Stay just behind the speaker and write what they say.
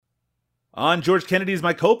On George Kennedy's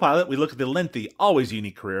My Co-Pilot, we look at the lengthy, always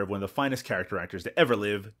unique career of one of the finest character actors to ever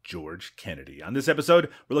live, George Kennedy. On this episode,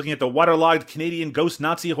 we're looking at the waterlogged Canadian ghost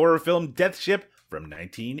Nazi horror film Death Ship from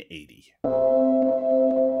 1980.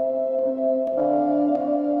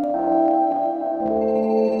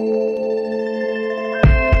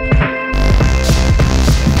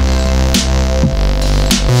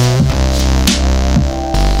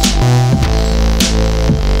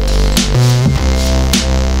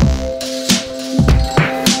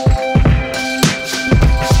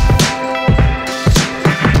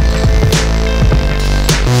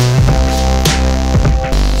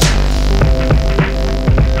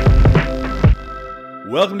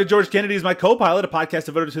 Welcome to George Kennedy's My Co-Pilot, a podcast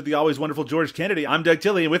devoted to the always wonderful George Kennedy. I'm Doug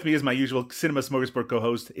Tilley, and with me is my usual Cinema Smorgasbord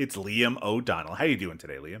co-host, it's Liam O'Donnell. How you doing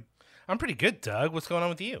today, Liam? I'm pretty good, Doug. What's going on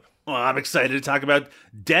with you? Well, I'm excited to talk about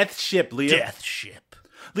Death Ship, Liam. Death Ship.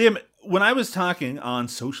 Liam, when I was talking on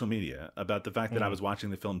social media about the fact that I was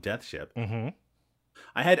watching the film Death Ship,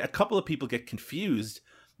 I had a couple of people get confused.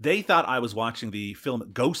 They thought I was watching the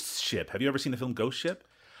film Ghost Ship. Have you ever seen the film Ghost Ship?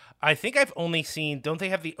 I think I've only seen, don't they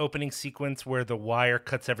have the opening sequence where the wire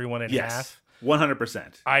cuts everyone in half?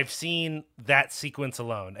 100%. I've seen that sequence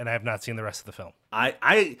alone, and I have not seen the rest of the film.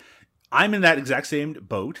 I'm in that exact same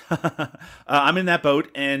boat. I'm in that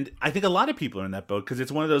boat, and I think a lot of people are in that boat because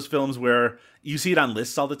it's one of those films where you see it on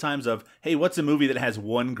lists all the times of, hey, what's a movie that has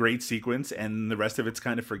one great sequence and the rest of it's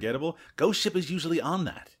kind of forgettable? Ghost Ship is usually on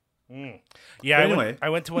that. Yeah, Anyway. I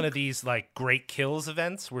went to one of these like great kills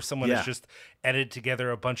events where someone has just edited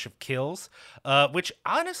together a bunch of kills, which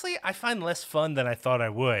honestly I find less fun than I thought I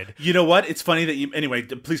would. You know what? It's funny that you... Anyway,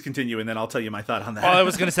 please continue, and then I'll tell you my thought on that. All I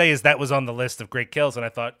was going to say is that was on the list of great kills, and I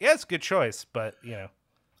thought, yeah, it's a good choice, but, you know.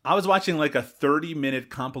 I was watching like a 30-minute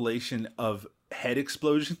compilation of head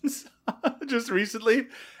explosions just recently,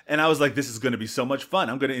 and I was like, this is going to be so much fun.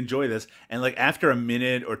 I'm going to enjoy this. And like after a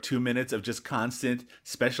minute or 2 minutes of just constant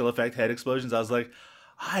special effect head explosions, I was like,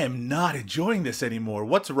 I am not enjoying this anymore.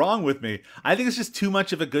 What's wrong with me? I think it's just too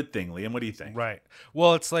much of a good thing, Liam. What do you think? Right.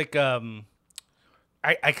 Well, it's like I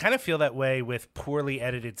kind of feel that way with poorly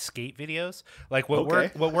edited skate videos. Like what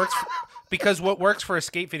works because what works for a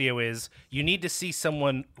skate video is you need to see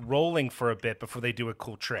someone rolling for a bit before they do a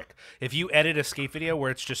cool trick. If you edit a skate video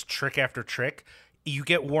where it's just trick after trick, you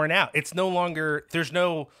get worn out. It's no longer, there's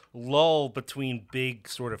no lull between big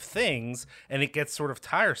sort of things, and it gets sort of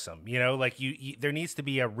tiresome. You know, like you there needs to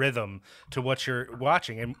be a rhythm to what you're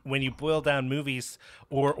watching. And when you boil down movies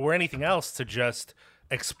or anything else to just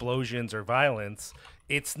explosions or violence,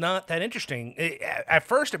 it's not that interesting. At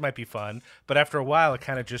first it might be fun, but after a while it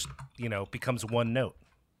kind of just, you know, becomes one note.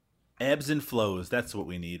 Ebbs and flows. That's what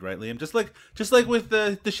we need, right, Liam? Just like with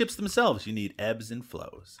the ships themselves, you need ebbs and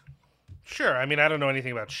flows. Sure. I mean, I don't know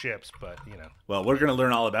anything about ships, but, you know. Well, we're going to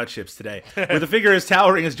learn all about ships today. With a figure as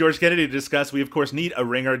towering as George Kennedy to discuss, we, of course, need a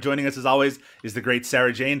ringer. Joining us, as always, is the great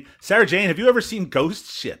Sarah Jane. Sarah Jane, have you ever seen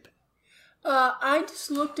Ghost Ship? I just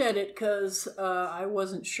looked at it because I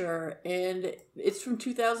wasn't sure, and it's from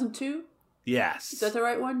 2002? Yes. Is that the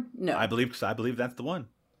right one? No. I believe that's the one.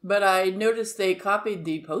 But I noticed they copied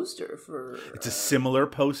the poster for... It's a similar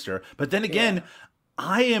poster. But then again,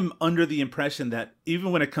 I am under the impression that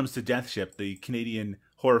even when it comes to Death Ship, the Canadian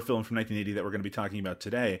horror film from 1980 that we're going to be talking about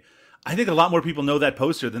today, I think a lot more people know that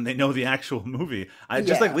poster than they know the actual movie.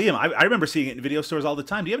 Just like Liam, I remember seeing it in video stores all the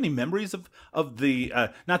time. Do you have any memories of the,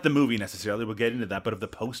 not the movie necessarily, we'll get into that, but of the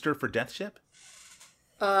poster for Death Ship?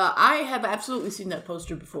 I have absolutely seen that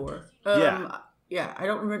poster before. Yeah, I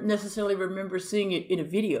don't necessarily remember seeing it in a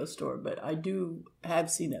video store, but I do have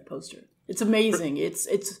seen that poster. It's amazing. It's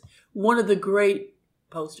one of the great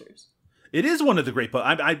posters. It is one of the great...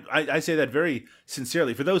 I say that very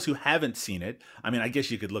sincerely. For those who haven't seen it, I mean, I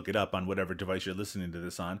guess you could look it up on whatever device you're listening to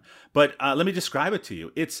this on. But let me describe it to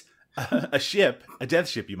you. It's a ship, a death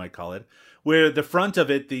ship, you might call it, where the front of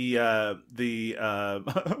it, is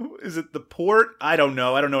it the port? I don't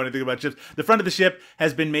know. I don't know anything about ships. The front of the ship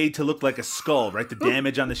has been made to look like a skull, right? The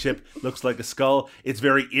damage on the ship looks like a skull. It's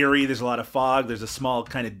very eerie. There's a lot of fog. There's a small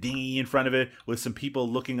kind of dinghy in front of it with some people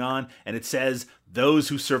looking on. And it says, those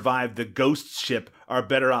who survived the ghost ship are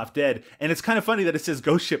better off dead. And it's kind of funny that it says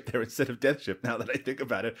ghost ship there instead of death ship now that I think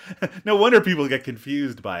about it. No wonder people get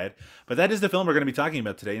confused by it. But that is the film we're going to be talking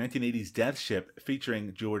about today, 1980's Death Ship,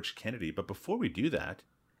 featuring George Kennedy. But before we do that,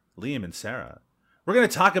 Liam and Sarah, we're going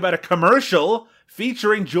to talk about a commercial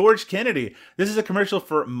featuring George Kennedy. This is a commercial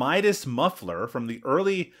for Midas Muffler from the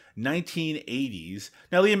early 1980s.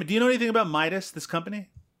 Now, Liam, do you know anything about Midas, this company?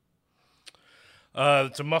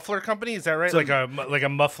 It's a muffler company, is that right? So, like a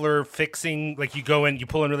muffler fixing, like you go in, you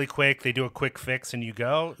pull in really quick, they do a quick fix, and you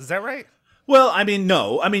go. Is that right? Well, I mean,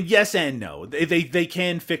 no. I mean, yes and no. They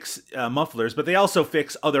can fix mufflers, but they also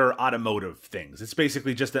fix other automotive things. It's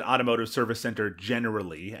basically just an automotive service center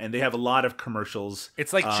generally, and they have a lot of commercials.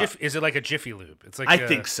 It's like Is it like a Jiffy Lube? It's like I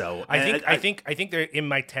think so. I think they're in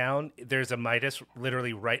my town. There's a Midas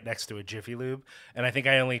literally right next to a Jiffy Lube, and I think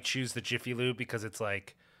I only choose the Jiffy Lube because it's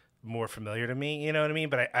like more familiar to me. You know what I mean?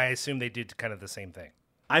 But I assume they did kind of the same thing.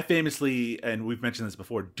 I famously, and we've mentioned this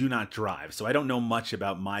before, do not drive. So I don't know much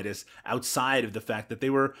about Midas outside of the fact that they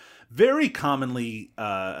were very commonly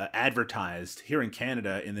advertised here in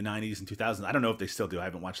Canada in the 90s and 2000s. I don't know if they still do. I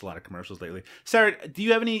haven't watched a lot of commercials lately. Sarah, do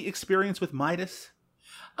you have any experience with Midas?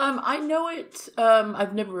 I know it.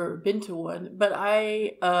 I've never been to one, but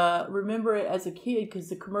I remember it as a kid because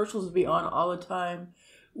the commercials would be on all the time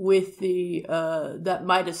with the that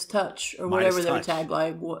Midas Touch or whatever their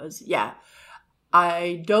tagline was. Yeah.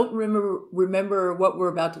 I don't remember what we're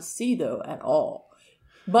about to see, though, at all.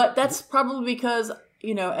 But that's probably because,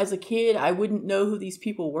 as a kid, I wouldn't know who these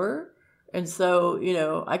people were. And so,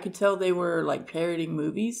 I could tell they were, like, parodying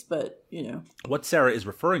movies, but, What Sarah is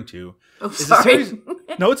referring to is sorry. a series...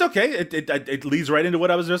 No, it's okay. It leads right into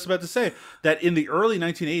what I was just about to say. That in the early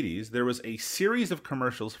 1980s, there was a series of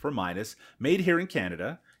commercials for Midas made here in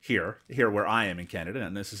Canada, here where I am in Canada,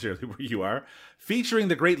 not necessarily where you are, featuring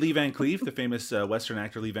the great Lee Van Cleef, the famous Western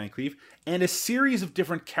actor Lee Van Cleef, and a series of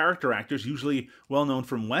different character actors, usually well known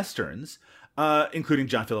from Westerns, including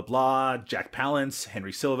John Philip Law, Jack Palance,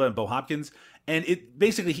 Henry Silva, and Bo Hopkins. And it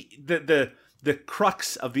basically, the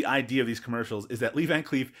crux of the idea of these commercials is that Lee Van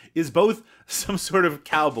Cleef is both some sort of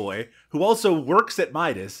cowboy who also works at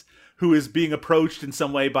Midas, who is being approached in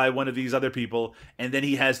some way by one of these other people, and then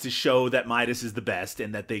he has to show that Midas is the best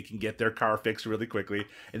and that they can get their car fixed really quickly.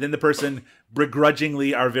 And then the person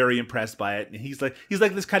begrudgingly are very impressed by it, and he's like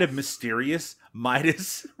this kind of mysterious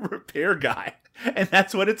Midas repair guy. And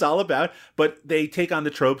that's what it's all about. But they take on the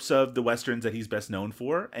tropes of the Westerns that he's best known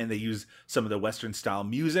for, and they use some of the Western style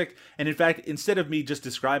music. And in fact, instead of me just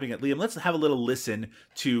describing it, Liam, let's have a little listen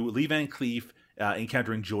to Lee Van Cleef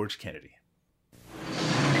encountering George Kennedy.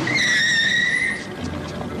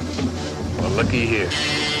 Well, looky here.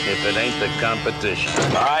 If it ain't the competition.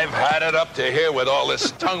 I've had it up to here with all this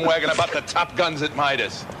tongue wagging about the top guns at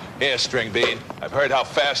Midas. Here, String Bean, I've heard how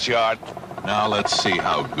fast you are. Now let's see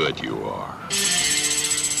how good you are.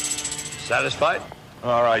 Satisfied?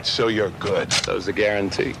 All right, so you're good. So's the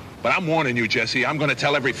guarantee. But I'm warning you, Jesse. I'm going to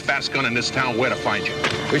tell every fast gun in this town where to find you.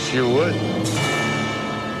 Wish you would.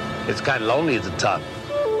 It's kind of lonely at the top.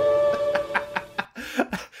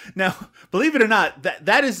 Now, believe it or not,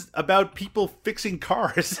 that is about people fixing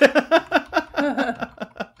cars. And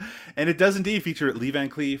it does indeed feature Lee Van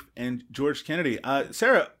Cleef and George Kennedy.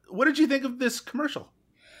 Sarah, what did you think of this commercial?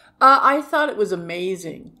 I thought it was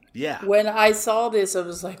amazing. Yeah. When I saw this, I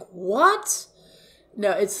was like, what?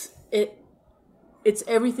 No, it's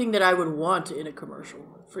everything that I would want in a commercial,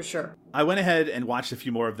 for sure. I went ahead and watched a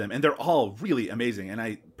few more of them, and they're all really amazing. And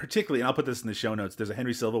I particularly, and I'll put this in the show notes, there's a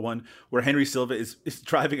Henry Silva one where Henry Silva is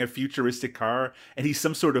driving a futuristic car, and he's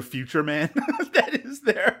some sort of future man that is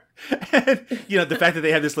there. And, the fact that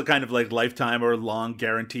they have this kind of like lifetime or long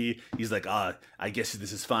guarantee, he's like, I guess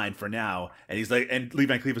this is fine for now. And he's like, and Lee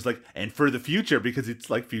Van Cleef is like, and for the future, because it's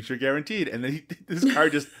like future guaranteed. And then this car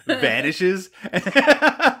just vanishes.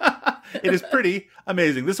 It is pretty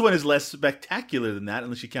amazing. This one is less spectacular than that,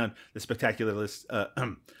 unless you count the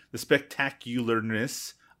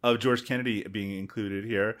spectacularness of George Kennedy being included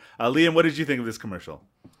here. Liam, what did you think of this commercial?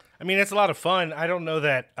 I mean, it's a lot of fun. I don't know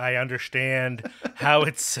that I understand how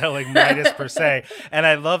it's selling Midas per se. And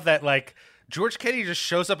I love that, like, George Kennedy just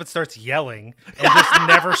shows up and starts yelling and just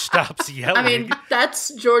never stops yelling. I mean,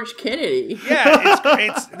 that's George Kennedy. Yeah,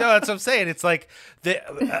 it's no, that's what I'm saying. It's like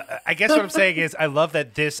I guess what I'm saying is I love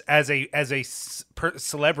that this as a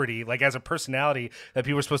celebrity, like as a personality that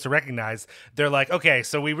people are supposed to recognize, they're like, okay,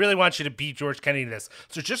 so we really want you to beat George Kennedy in this.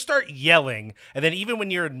 So just start yelling, and then even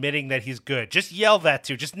when you're admitting that he's good, just yell that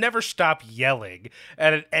too. Just never stop yelling,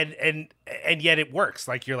 and yet it works.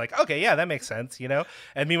 Like you're like, okay, yeah, that makes sense,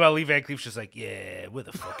 And meanwhile, Lee Van Cleef's just like, yeah, we're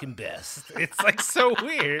the fucking best. It's like so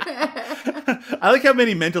weird. I like how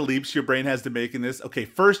many mental leaps your brain has to make in this. Okay,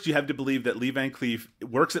 first you have to believe that Lee Van Cleef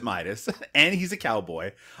works at Midas and he's a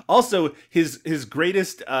cowboy. Also, his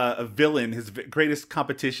greatest villain, his greatest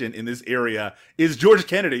competition in this area is George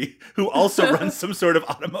Kennedy, who also runs some sort of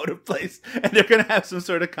automotive place, and they're going to have some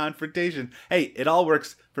sort of confrontation. Hey, it all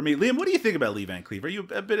works for me. Liam, what do you think about Lee Van Cleef? Are you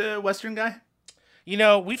a bit of a Western guy? You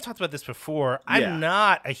know, we've talked about this before. I'm Yeah.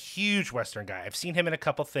 not a huge Western guy. I've seen him in a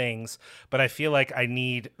couple things, but I feel like I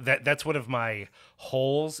need that. That's one of my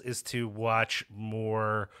holes is to watch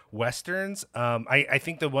more Westerns. I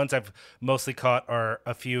think the ones I've mostly caught are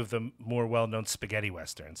a few of the more well-known spaghetti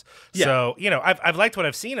Westerns. Yeah. So, you know, I've liked what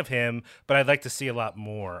I've seen of him, but I'd like to see a lot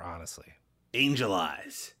more, honestly. Angel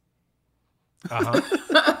Eyes. Uh-huh.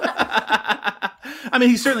 I mean,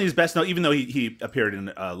 he certainly is best known, even though he appeared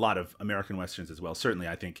in a lot of American Westerns as well. Certainly,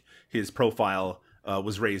 I think his profile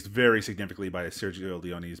was raised very significantly by Sergio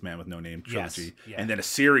Leone's Man with No Name trilogy, Yes, yeah. and then a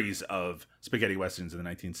series of spaghetti Westerns in the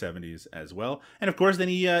 1970s as well. And of course, then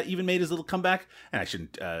he even made his little comeback, and I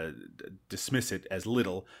shouldn't dismiss it as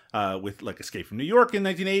little, with like Escape from New York in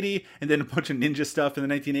 1980, and then a bunch of ninja stuff in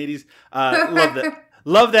the 1980s. Love that.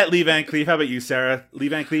 Love that Lee Van Cleef. How about you, Sarah? Lee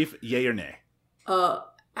Van Cleef, yay or nay?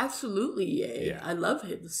 Absolutely, yay. Yeah. I love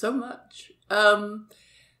him so much.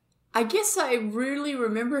 I guess I really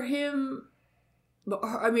remember him.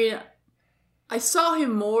 I mean, I saw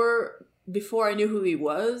him more before I knew who he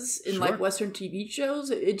was in Sure. like Western TV shows.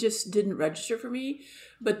 It just didn't register for me.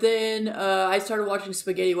 But then I started watching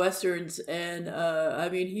spaghetti Westerns, and I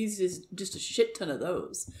mean, he's just a shit ton of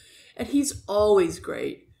those. And he's always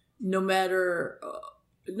great, no matter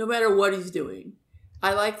what he's doing.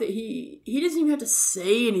 I like that he doesn't even have to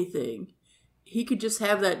say anything. He could just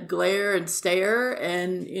have that glare and stare,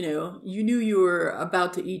 and you knew you were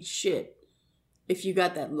about to eat shit if you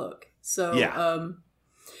got that look. So Yeah.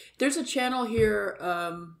 there's a channel here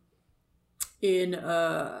in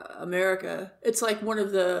America. It's like one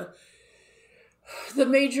of the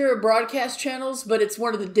major broadcast channels, but it's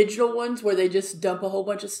one of the digital ones where they just dump a whole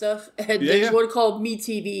bunch of stuff. And there's one called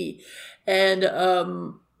MeTV,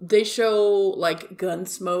 and they show like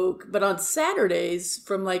Gunsmoke, but on Saturdays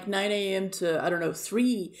from like 9 a.m. to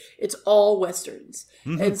 3, it's all Westerns.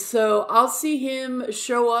 Mm-hmm. And so I'll see him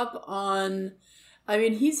show up on, I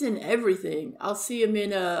mean, he's in everything. I'll see him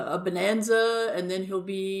in a Bonanza, and then he'll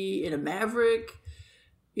be in a Maverick.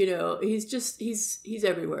 He's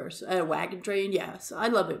everywhere. So, at a Wagon Train, yeah. So I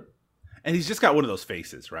love him. And he's just got one of those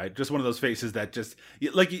faces, right? Just one of those faces that just,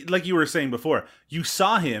 like you were saying before, you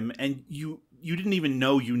saw him and you didn't even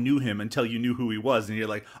know you knew him until you knew who he was, and you're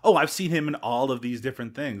like, oh, I've seen him in all of these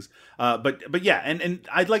different things. But yeah, and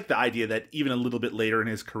I'd like the idea that even a little bit later in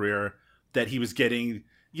his career that he was getting,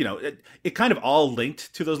 it kind of all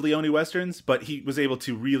linked to those Leone Westerns, but he was able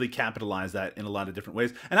to really capitalize that in a lot of different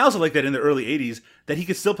ways. And I also like that in the early 80s that he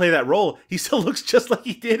could still play that role. He still looks just like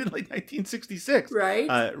he did in like 1966.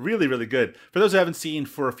 Right. Really, really good. For those who haven't seen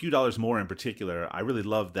For a Few Dollars More in particular, I really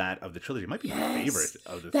love that of the trilogy. It might be my favorite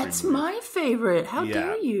of the That's three movies. my favorite. How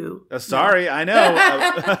dare you? Sorry, I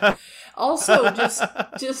know. Also,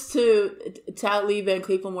 just to tout Lee Van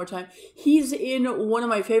Cleef one more time, he's in one of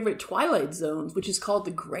my favorite Twilight Zones, which is called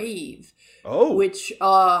The Grave. Oh. Which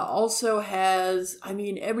also has, I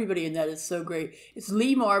mean, everybody in that is so great. It's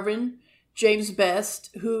Lee Marvin, James Best,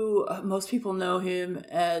 who most people know him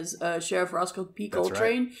as Sheriff Roscoe P.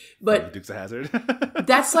 Coltrane, Right. but Dukes of Hazzard.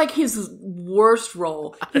 that's like his worst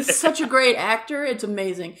role. He's such a great actor. It's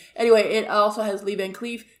amazing. Anyway, it also has Lee Van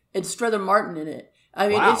Cleef and Strother Martin in it. I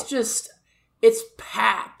mean, Wow. it's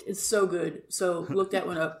packed. It's so good. So look that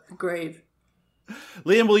one up. Grave.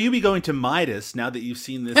 Liam, will you be going to Midas now that you've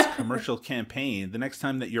seen this commercial campaign the next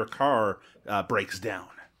time that your car breaks down?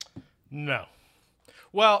 No.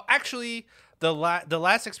 Well, actually, the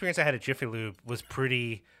last experience I had at Jiffy Lube was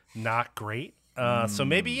pretty not great. So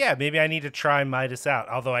maybe I need to try Midas out.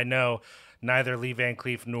 Although I know neither Lee Van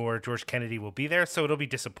Cleef nor George Kennedy will be there, so it'll be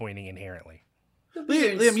disappointing inherently.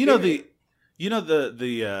 Liam, you know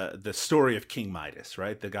the story of King Midas,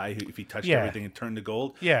 right? The guy who, if he touched everything, it turned to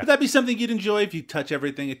gold. Yeah. Would that be something you'd enjoy if you touch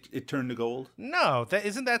everything, it turned to gold? No,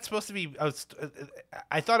 isn't that supposed to be?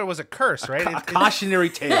 I thought it was a curse, right? A cautionary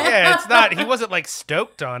tale. Yeah, it's not. He wasn't like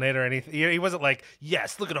stoked on it or anything. He wasn't like,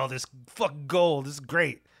 yes, look at all this fucking gold. This is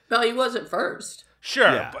great. Well, he was at first.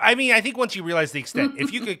 Sure. Yeah. I mean, I think once you realize the extent,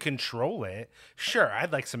 if you could control it, sure,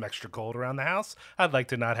 I'd like some extra gold around the house. I'd like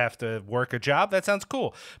to not have to work a job. That sounds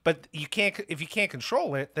cool. But if you can't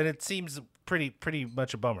control it, then it seems pretty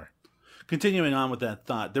much a bummer. Continuing on with that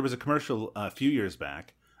thought, there was a commercial a few years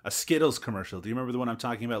back, a Skittles commercial. Do you remember the one I'm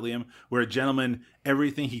talking about, Liam? Where a gentleman,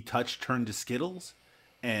 everything he touched turned to Skittles?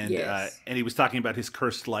 And Yes. and he was talking about his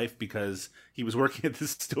cursed life because he was working at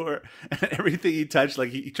this store and everything he touched,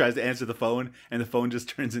 like he tries to answer the phone and the phone just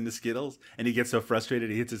turns into Skittles, and he gets so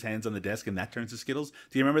frustrated he hits his hands on the desk and that turns to Skittles.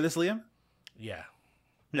 Do you remember this, Liam? Yeah.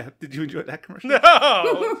 Yeah. Did you enjoy that commercial? No.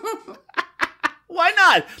 Why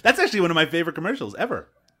not? That's actually one of my favorite commercials ever.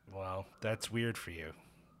 Well, that's weird for you.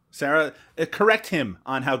 Sarah, correct him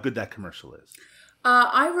on how good that commercial is.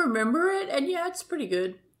 I remember it, and yeah, it's pretty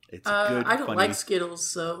good. It's good. I don't funny... like Skittles,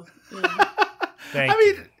 so. Yeah. I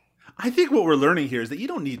mean, I think what we're learning here is that you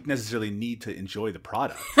don't necessarily need to enjoy the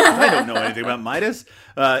product. I don't know anything about Midas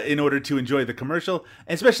in order to enjoy the commercial,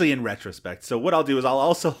 especially in retrospect. So what I'll do is I'll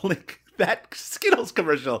also link that Skittles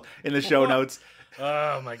commercial in the show notes.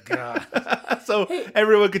 Oh my God. So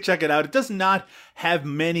everyone could check it out. It does not have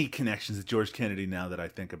many connections to George Kennedy now that I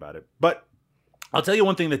think about it. But I'll tell you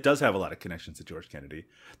one thing that does have a lot of connections to George Kennedy.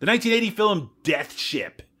 The 1980 film Death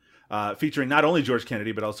Ship. Featuring not only George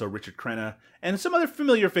Kennedy, but also Richard Crenna and some other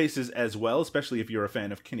familiar faces as well, especially if you're a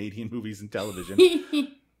fan of Canadian movies and television.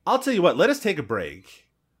 I'll tell you what, let us take a break.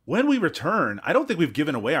 When we return, I don't think we've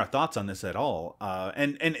given away our thoughts on this at all.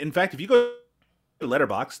 And in fact, if you go to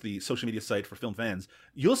Letterboxd, the social media site for film fans,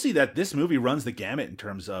 you'll see that this movie runs the gamut in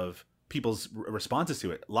terms of people's responses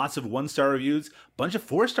to it. Lots of 1-star reviews, bunch of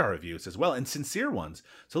 4-star reviews as well, and sincere ones.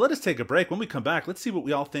 So let us take a break. When we come back, let's see what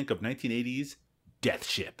we all think of 1980's Death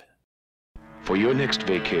Ship. For your next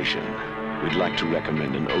vacation, we'd like to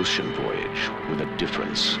recommend an ocean voyage with a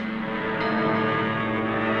difference.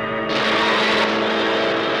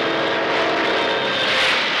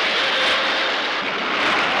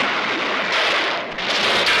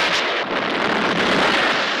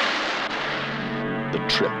 The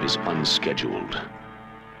trip is unscheduled.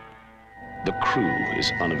 The crew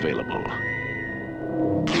is unavailable.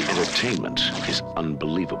 The entertainment is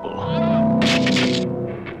unbelievable.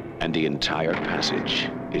 And the entire passage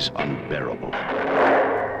is unbearable.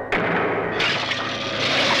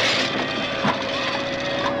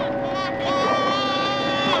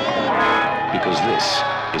 Because this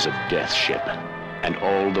is a death ship, and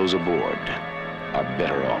all those aboard are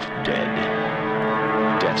better off dead.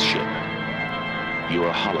 Death Ship,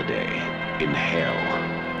 your holiday in hell.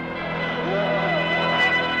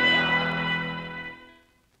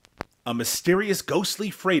 A mysterious ghostly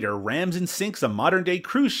freighter rams and sinks a modern-day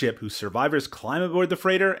cruise ship whose survivors climb aboard the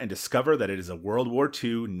freighter and discover that it is a World War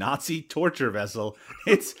II Nazi torture vessel.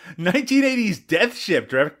 It's 1980's Death Ship,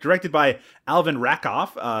 directed by Alvin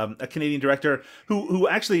Rakoff, a Canadian director who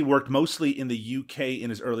actually worked mostly in the UK in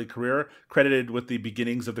his early career, credited with the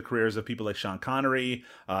beginnings of the careers of people like Sean Connery,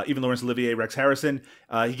 even Laurence Olivier, Rex Harrison.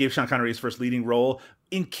 He gave Sean Connery his first leading role.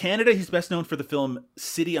 In Canada, he's best known for the film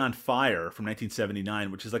City on Fire from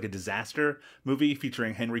 1979, which is like a disaster movie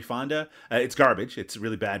featuring Henry Fonda. It's garbage. It's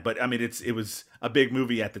really bad, but I mean, it was a big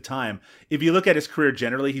movie at the time. If you look at his career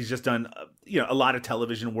generally, he's just done a lot of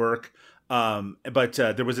television work. But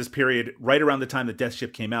there was this period right around the time that Death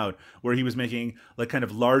Ship came out where he was making like kind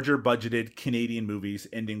of larger budgeted Canadian movies,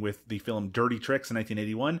 ending with the film Dirty Tricks in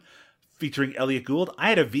 1981, featuring Elliot Gould. I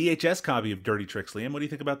had a VHS copy of Dirty Tricks, Liam. What do you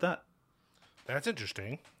think about that? That's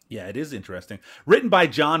interesting. Yeah, it is interesting. Written by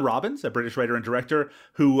John Robbins, a British writer and director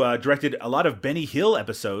who directed a lot of Benny Hill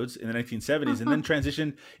episodes in the 1970s and then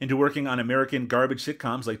transitioned into working on American garbage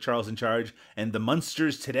sitcoms like Charles in Charge and The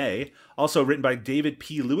Munsters Today. Also written by David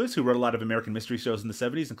P. Lewis, who wrote a lot of American mystery shows in the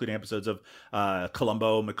 70s, including episodes of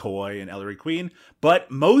Columbo, McCoy, and Ellery Queen.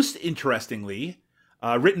 But most interestingly,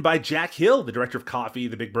 written by Jack Hill, the director of Coffee,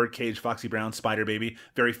 The Big Birdcage, Foxy Brown, Spider Baby,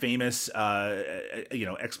 very famous,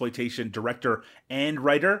 exploitation director and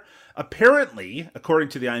writer. Apparently, according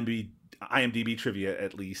to the IMDb trivia,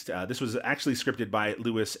 at least, this was actually scripted by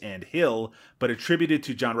Lewis and Hill, but attributed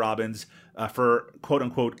to John Robbins for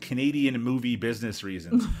quote-unquote Canadian movie business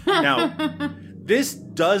reasons. Now, this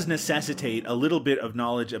does necessitate a little bit of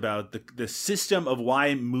knowledge about the system of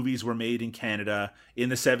why movies were made in Canada in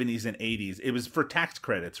the 70s and 80s. It was for tax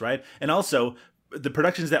credits, right? And also, the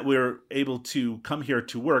productions that were able to come here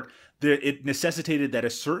to work, it necessitated that a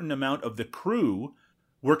certain amount of the crew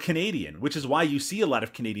were Canadian, which is why you see a lot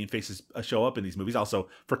of Canadian faces show up in these movies, also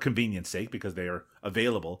for convenience sake, because they are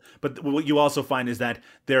available. But what you also find is that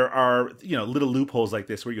there are, little loopholes like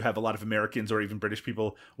this where you have a lot of Americans or even British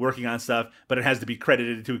people working on stuff, but it has to be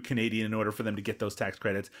credited to a Canadian in order for them to get those tax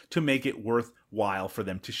credits to make it worthwhile for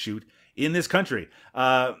them to shoot in this country.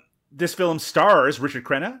 This film stars Richard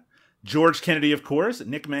Crenna, George Kennedy, of course,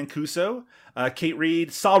 Nick Mancuso, Kate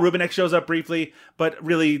Reid, Saul Rubinek shows up briefly, but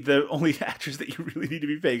really the only actors that you really need to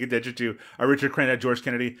be paying attention to are Richard Crenna, George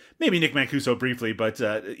Kennedy, maybe Nick Mancuso briefly, but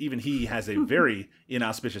even he has a very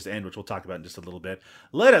inauspicious end, which we'll talk about in just a little bit.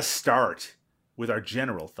 Let us start with our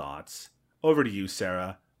general thoughts. Over to you,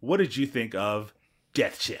 Sarah. What did you think of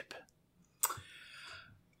Death Ship?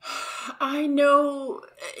 I know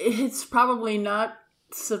it's probably not...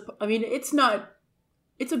 it's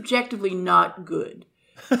objectively not good.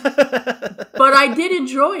 But I did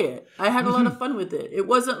enjoy it. I had a lot of fun with it. It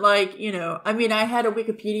wasn't like, I mean, I had a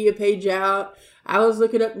Wikipedia page out. I was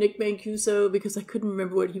looking up Nick Mancuso because I couldn't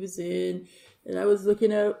remember what he was in. And I was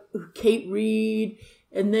looking up Kate Reid.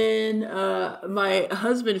 And then my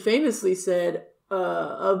husband famously said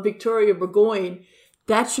of Victoria Burgoyne,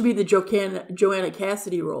 that should be the Joanna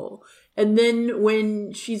Cassidy role. And then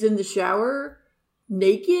when she's in the shower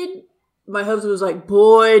naked, my husband was like,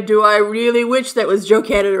 boy, do I really wish that was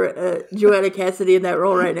Joanna Cassidy in that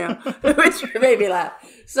role right now, which made me laugh.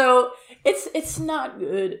 So it's not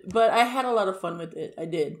good, but I had a lot of fun with it. I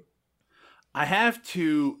did. I have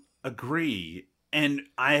to agree. And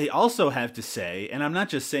I also have to say, and I'm not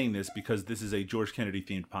just saying this because this is a George Kennedy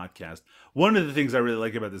themed podcast, one of the things I really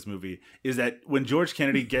like about this movie is that when George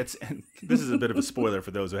Kennedy gets, and this is a bit of a spoiler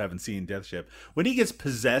for those who haven't seen Death Ship, when he gets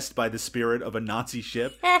possessed by the spirit of a Nazi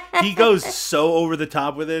ship, he goes so over the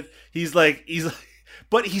top with it. He's like,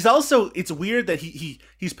 but he's also, it's weird that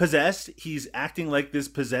he's possessed. He's acting like this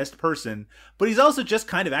possessed person, but he's also just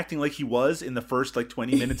kind of acting like he was in the first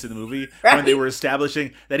 20 minutes of the movie right? When they were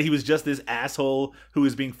establishing that he was just this asshole who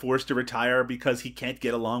is being forced to retire because he can't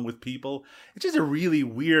get along with people. It's just a really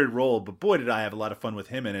weird role, but boy, did I have a lot of fun with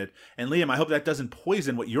him in it. And Liam, I hope that doesn't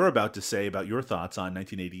poison what you're about to say about your thoughts on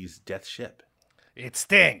 1980's Death Ship. It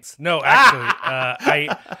stinks. No, actually,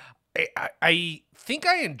 I think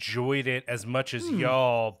I enjoyed it as much as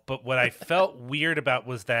y'all, but what I felt weird about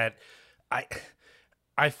was that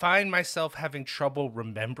I find myself having trouble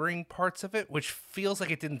remembering parts of it, which feels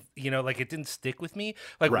like it didn't, it didn't stick with me.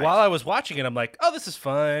 Like right. While I was watching it, I'm like, oh, this is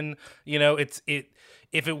fun.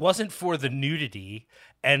 If it wasn't for the nudity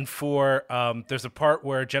and for there's a part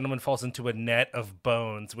where a gentleman falls into a net of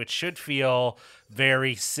bones, which should feel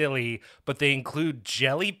very silly, but they include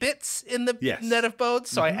jelly bits in the net of bones,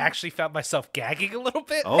 so I actually found myself gagging a little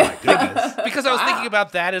bit. Oh my goodness! Because I was thinking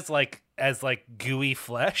about that as gooey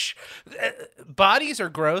flesh. Bodies are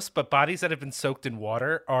gross, but bodies that have been soaked in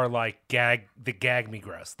water are gag me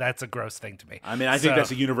gross. That's a gross thing to me. I mean, I think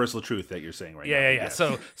that's a universal truth that you're saying right now. Yeah.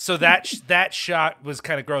 So that shot was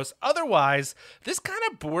kind of gross. Otherwise, this kind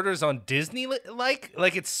of borders on Disney like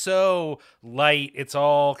it's so light. It's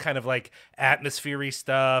all kind of atmosphere-y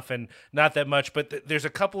stuff and not that much, but there's a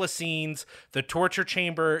couple of scenes. The torture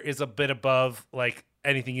chamber is a bit above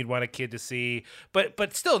anything you'd want a kid to see,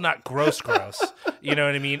 but still not gross. You know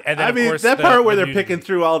what I mean? And then of course that part where they're picking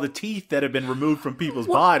through all the teeth that have been removed from people's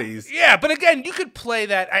bodies. Yeah, but again, you could play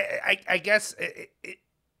that. I guess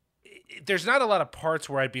there's not a lot of parts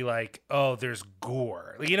where I'd be like, oh, there's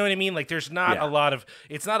gore. You know what I mean? There's not a lot of.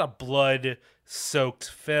 It's not a blood-soaked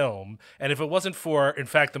film. And if it wasn't for, in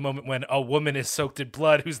fact, the moment when a woman is soaked in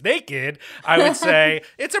blood who's naked, I would say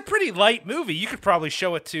it's a pretty light movie. You could probably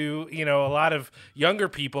show it to, a lot of younger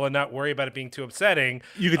people and not worry about it being too upsetting.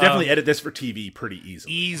 You could definitely edit this for TV pretty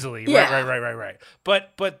easily. Easily. Yeah. Right.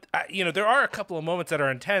 But there are a couple of moments that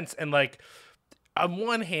are intense and on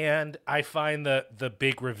one hand, I find the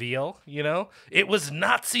big reveal, it was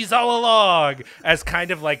Nazis all along, as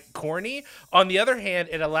kind of corny. On the other hand,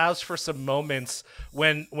 it allows for some moments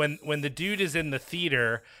when the dude is in the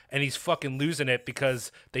theater and he's fucking losing it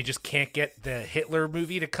because they just can't get the Hitler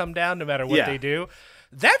movie to come down no matter what they do.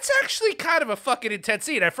 That's actually kind of a fucking intense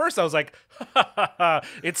scene. At first, I was like,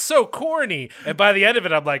 it's so corny. And by the end of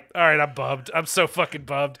it, I'm like, all right, I'm bummed. I'm so fucking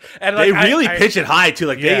bummed. And they really pitch it high,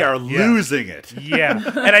 too. They are losing it. Yeah.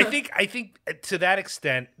 And I think to that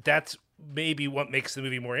extent, that's maybe what makes the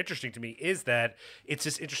movie more interesting to me is that it's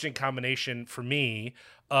this interesting combination for me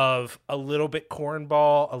of a little bit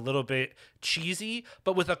cornball, a little bit cheesy,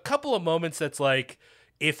 but with a couple of moments that's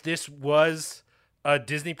if this was a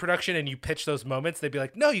Disney production and you pitch those moments, they'd be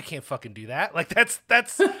like, no, you can't fucking do that.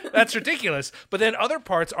 That's ridiculous. But then other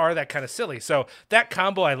parts are that kind of silly. So that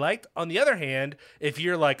combo I liked. On the other hand, if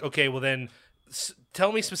you're okay, well then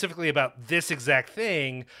tell me specifically about this exact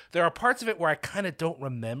thing, there are parts of it where I kind of don't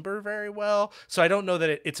remember very well. So I don't know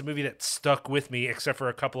that it's a movie that stuck with me, except for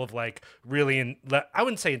a couple of really, I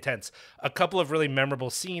wouldn't say intense, a couple of really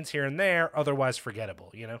memorable scenes here and there, otherwise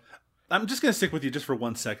forgettable, I'm just going to stick with you just for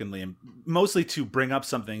 1 second, Liam, mostly to bring up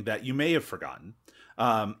something that you may have forgotten,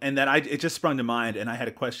 and that it just sprung to mind, and I had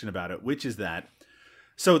a question about it, which is that,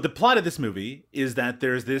 so the plot of this movie is that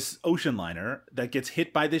there's this ocean liner that gets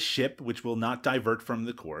hit by this ship, which will not divert from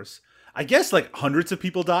the course. I guess hundreds of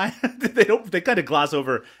people die. They kind of gloss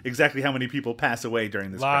over exactly how many people pass away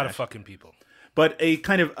during this crash. A lot of fucking people. But a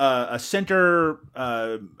kind of a center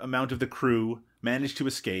amount of the crew manage to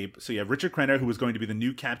escape. So you have Richard Crenna, who was going to be the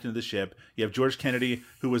new captain of the ship. You have George Kennedy,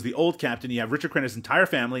 who was the old captain. You have Richard Crenna's entire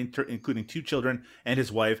family, including 2 children and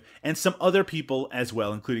his wife, and some other people as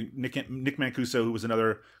well, including Nick Mancuso, who was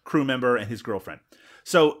another crew member, and his girlfriend.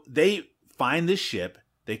 So they find this ship.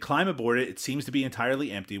 They climb aboard it. It seems to be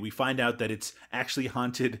entirely empty. We find out that it's actually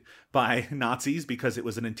haunted by Nazis because it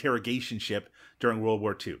was an interrogation ship during World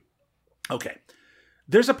War II. Okay.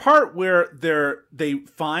 There's a part where they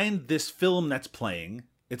find this film that's playing.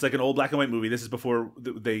 It's like an old black and white movie. This is before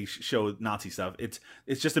they show Nazi stuff. It's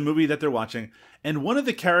just a movie that they're watching. And one of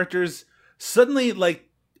the characters suddenly like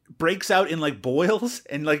breaks out in like boils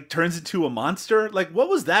and like turns into a monster. Like, what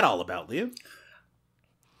was that all about, Liam?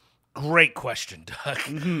 Great question, Doug.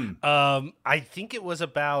 Mm-hmm. I think it was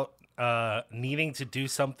about needing to do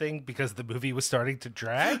something because the movie was starting to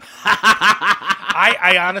drag.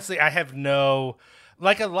 I honestly, I have no,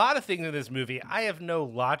 like a lot of things in this movie, I have no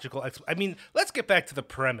logical I mean, let's get back to the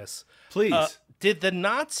premise. Please. Did the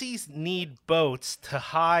Nazis need boats to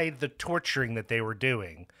hide the torturing that they were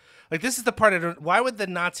doing? Like, this is the part why would the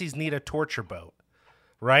Nazis need a torture boat?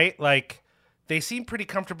 Right? Like, they seem pretty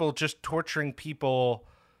comfortable just torturing people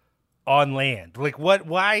on land. Like,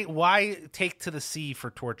 why take to the sea for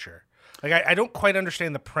torture? Like, I don't quite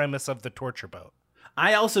understand the premise of the torture boat.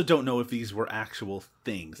 I also don't know if these were actual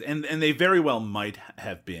things, and they very well might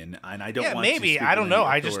have been. And I don't want maybe to I don't know.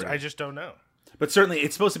 I just don't know. But certainly,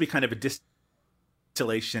 it's supposed to be kind of a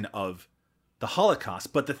distillation of the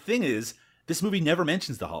Holocaust. But the thing is, this movie never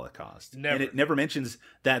mentions the Holocaust. Never. And it never mentions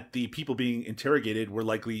that the people being interrogated were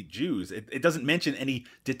likely Jews. It doesn't mention any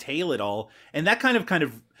detail at all. And that kind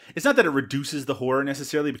of, it's not that it reduces the horror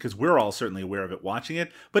necessarily, because we're all certainly aware of it watching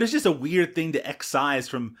it, but it's just a weird thing to excise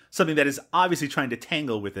from something that is obviously trying to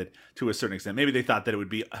tangle with it to a certain extent. Maybe they thought that it would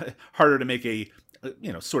be harder to make a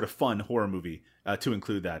sort of fun horror movie to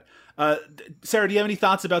include that. Sarah, do you have any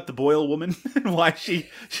thoughts about the Boyle woman and why she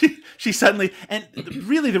suddenly? And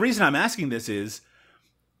really, the reason I'm asking this is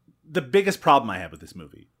the biggest problem I have with this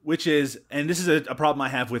movie, which is, and this is a problem I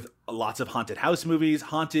have with lots of haunted house movies,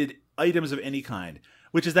 haunted items of any kind,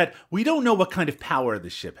 which is that we don't know what kind of power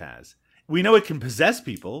this ship has. We know it can possess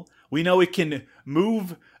people. We know it can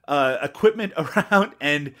move equipment around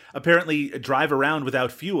and apparently drive around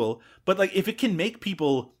without fuel. But like, if it can make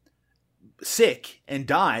people sick and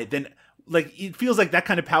die, then like it feels like that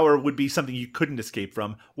kind of power would be something you couldn't escape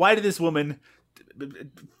from. Why did this woman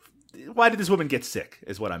get sick?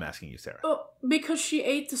 Is what I'm asking you, Sarah. Oh, because she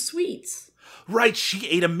ate the sweets. Right, she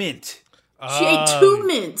ate a mint. She ate 2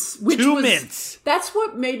 mints. Mints. That's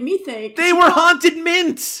what made me think. They were haunted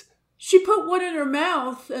mints. She put one in her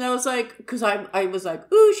mouth, and I was like, because I was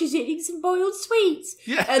like, ooh, she's eating some boiled sweets.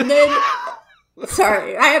 Yeah. And then,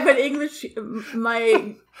 sorry, I have an English,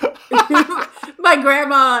 my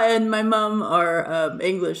grandma and my mom are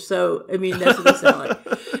English, so, I mean, that's what they sound like.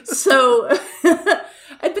 So, but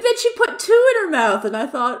then she put 2 in her mouth, and I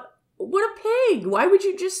thought, what a pig. Why would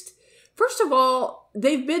you just, first of all,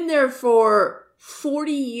 they've been there for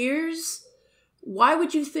 40 years. Why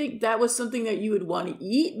would you think that was something that you would want to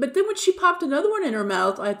eat? But then when she popped another one in her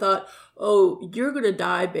mouth, I thought, oh, you're going to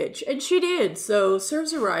die, bitch. And she did. So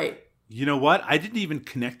serves her right. You know what? I didn't even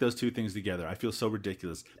connect those 2 things together. I feel so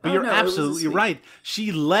ridiculous. But you're absolutely right.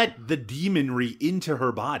 She let the demonry into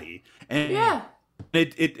her body. And yeah.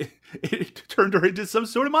 It turned her into some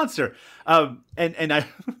sort of monster. And I...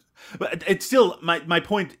 But it's still, my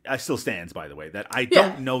point still stands, by the way, that I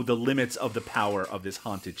don't know the limits of the power of this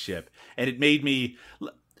haunted ship. And it made me,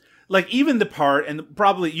 like, even the part, and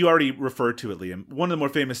probably you already referred to it, Liam, one of the more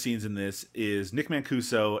famous scenes in this is Nick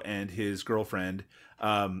Mancuso and his girlfriend.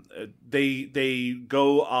 They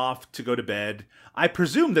go off to go to bed. I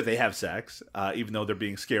presume that they have sex, even though they're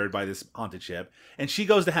being scared by this haunted ship. And she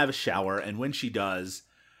goes to have a shower, and when she does,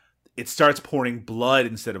 it starts pouring blood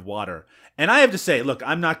instead of water. And I have to say, look,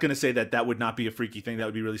 I'm not going to say that would not be a freaky thing. That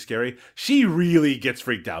would be really scary. She really gets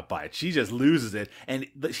freaked out by it. She just loses it. And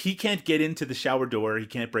he can't get into the shower door. He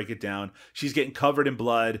can't break it down. She's getting covered in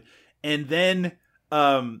blood. And then,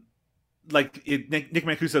 Nick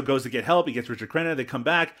Mancuso goes to get help. He gets Richard Crenna. They come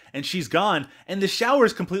back, and she's gone. And the shower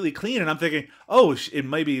is completely clean. And I'm thinking, oh,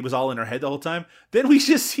 maybe it was all in her head the whole time. Then we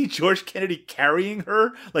just see George Kennedy carrying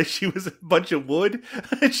her like she was a bunch of wood,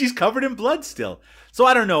 and she's covered in blood still. So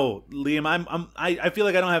I don't know, Liam. I feel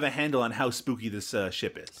like I don't have a handle on how spooky this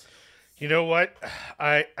ship is. You know what?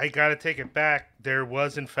 I got to take it back. There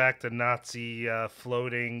was, in fact, a Nazi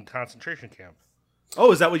floating concentration camp.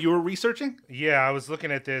 Oh, is that what you were researching? Yeah, I was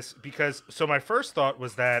looking at this because, so my first thought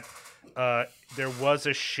was that there was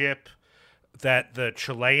a ship that the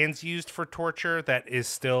Chileans used for torture that is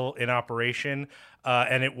still in operation.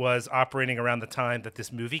 and it was operating around the time that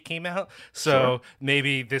this movie came out. So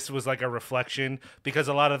maybe this was like a reflection, because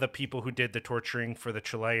a lot of the people who did the torturing for the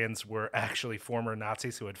Chileans were actually former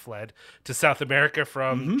Nazis who had fled to South America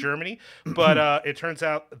from Germany. But it turns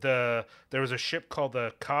out there was a ship called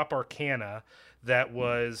the Cap Arcana that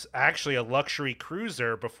was actually a luxury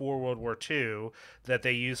cruiser before World War II that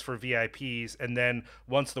they used for VIPs. And then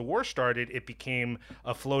once the war started, it became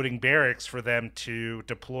a floating barracks for them to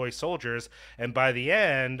deploy soldiers. And by the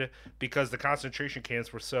end, because the concentration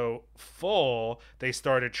camps were so full, they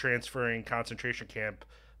started transferring concentration camp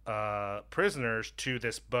prisoners to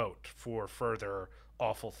this boat for further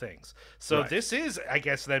awful things. So this is, I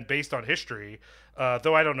guess, then based on history,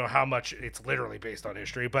 though I don't know how much it's literally based on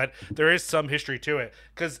history, but there is some history to it.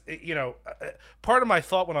 Because, part of my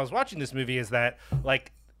thought when I was watching this movie is that,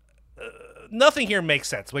 like, nothing here makes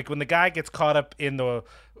sense. Like, when the guy gets caught up in the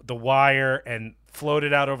wire and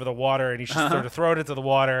floated out over the water and he's just sort of thrown into the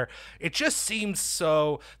water, it just seems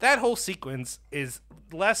so... That whole sequence is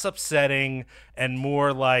less upsetting and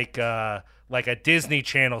more like a Disney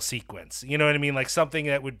Channel sequence, you know what I mean? Like something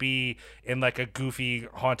that would be in like a goofy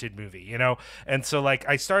haunted movie, And so like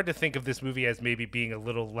I started to think of this movie as maybe being a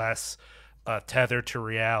little less tethered to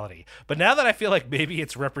reality. But now that I feel like maybe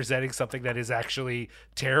it's representing something that is actually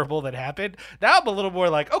terrible that happened, now I'm a little more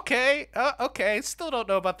like, okay, still don't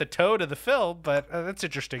know about the tone of the film, but that's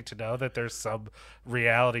interesting to know that there's some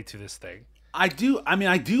reality to this thing. I do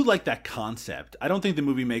like that concept. I don't think the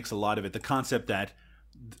movie makes a lot of it. The concept that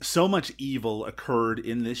so much evil occurred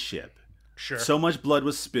in this ship. Sure. So much blood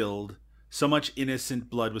was spilled. So much innocent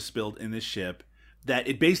blood was spilled in this ship that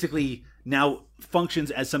it basically now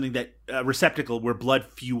functions as something that receptacle where blood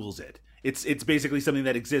fuels it. It's basically something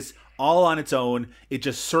that exists all on its own. It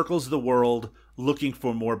just circles the world looking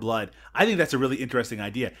for more blood. I think that's a really interesting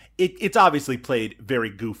idea. It's obviously played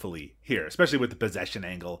very goofily here, especially with the possession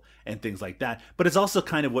angle and things like that. But it's also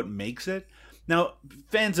kind of what makes it. Now,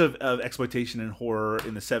 fans of exploitation and horror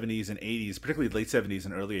in the 70s and 80s, particularly late 70s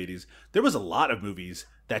and early 80s, there was a lot of movies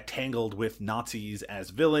that tangled with Nazis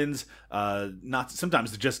as villains. Not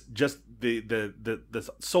sometimes just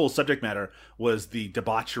the sole subject matter was the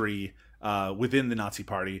debauchery within the Nazi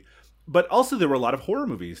party. But also there were a lot of horror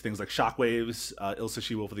movies, things like Shockwaves, Ilsa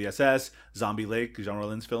She-Wolf of the SS, Zombie Lake, Jean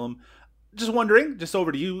Rollins' film. Just wondering, just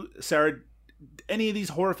over to you, Sarah, any of these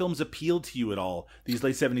horror films appeal to you at all? These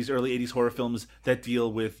late 70s, early 80s horror films that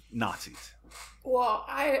deal with Nazis? Well,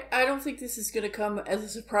 I don't think this is going to come as a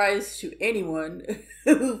surprise to anyone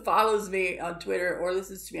who follows me on Twitter or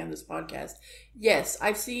listens to me on this podcast. Yes,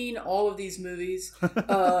 I've seen all of these movies.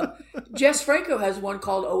 Jess Franco has one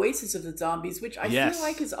called Oasis of the Zombies, which I feel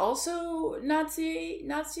like is also Nazi,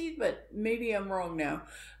 but maybe I'm wrong now.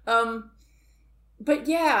 But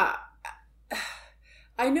yeah,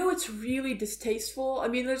 I know it's really distasteful. I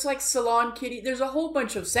mean, there's like Salon Kitty. There's a whole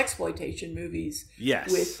bunch of sexploitation movies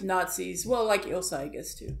with Nazis. Well, like Ilsa, I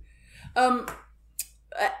guess, too.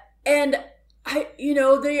 And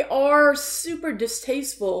they are super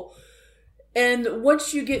distasteful. And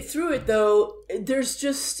once you get through it, though, there's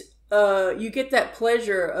just, you get that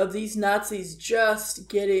pleasure of these Nazis just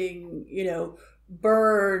getting,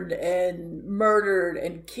 burned and murdered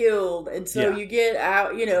and killed. And so you get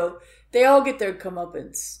out, they all get their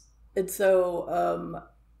comeuppance. And so,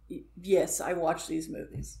 yes, I watch these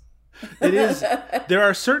movies. There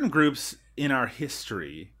are certain groups in our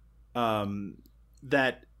history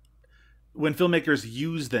that when filmmakers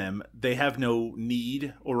use them, they have no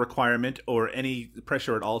need or requirement or any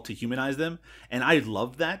pressure at all to humanize them. And I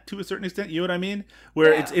love that to a certain extent. You know what I mean?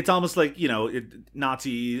 Where it's almost like,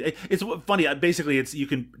 Nazi. It's funny. Basically, you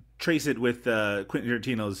can trace it with Quentin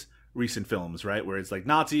Tarantino's recent films, right? Where it's like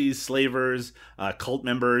Nazis, slavers, cult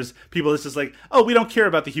members, people. It's just like, oh, we don't care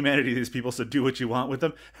about the humanity of these people, so do what you want with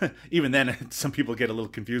them. Even then, some people get a little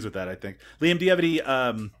confused with that, I think. Liam, do you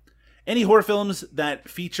have any horror films that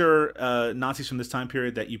feature Nazis from this time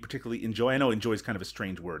period that you particularly enjoy? I know enjoy is kind of a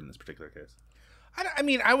strange word in this particular case. I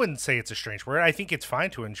mean, I wouldn't say it's a strange word. I think it's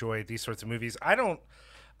fine to enjoy these sorts of movies. I don't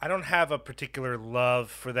have a particular love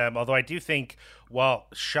for them, although I do think while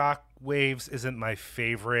Shockwaves isn't my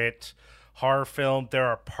favorite horror film, there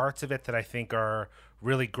are parts of it that I think are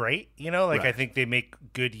really great. Right. I think they make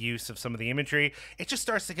good use of some of the imagery. It just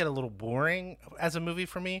starts to get a little boring as a movie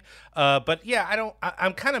for me. But yeah,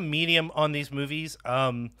 I'm kind of medium on these movies.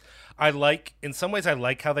 In some ways I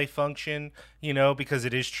like how they function, because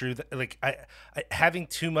it is true that I having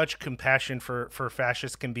too much compassion for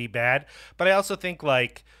fascists can be bad. But I also think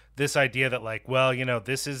this idea that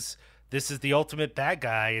this is this is the ultimate bad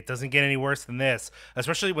guy. It doesn't get any worse than this.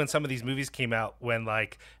 Especially when some of these movies came out when,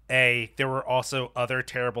 like, A, there were also other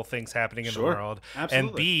terrible things happening in the world. Absolutely.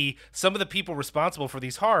 And B, some of the people responsible for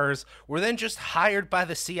these horrors were then just hired by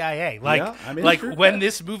the CIA. Like, when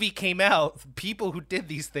this movie came out, people who did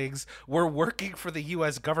these things were working for the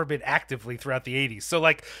U.S. government actively throughout the 80s. So,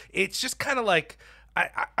 like, it's just kind of like,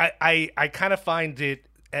 I kind of find it...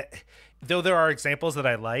 Though there are examples that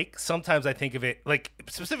I like, sometimes I think of it, like,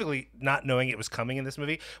 specifically not knowing it was coming in this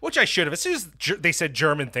movie, which I should have. As soon as they said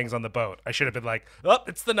German things on the boat, I should have been like, oh,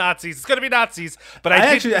 it's the Nazis. It's going to be Nazis. But I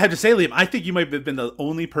actually have to say, Liam, I think you might have been the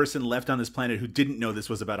only person left on this planet who didn't know this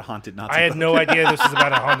was about a haunted Nazi boat. I had no idea this was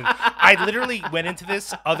about a haunted. I literally went into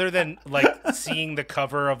this, other than, like, seeing the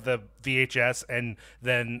cover of the VHS, and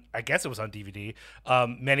then I guess it was on DVD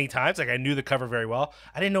many times. Like, I knew the cover very well.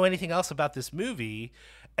 I didn't know anything else about this movie.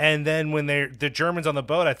 And then when the Germans on the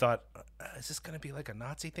boat, I thought, is this going to be like a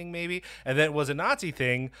Nazi thing maybe? And then it was a Nazi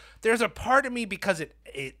thing. There's a part of me, because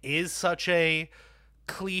it is such a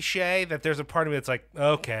cliche, that there's a part of me that's like,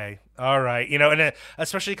 okay, all right. You know, and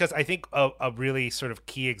especially because I think a really sort of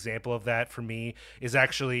key example of that for me is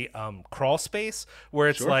actually Crawl Space, where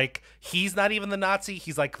it's like, he's not even the Nazi.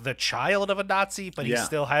 He's like the child of a Nazi, but he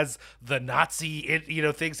still has the Nazi,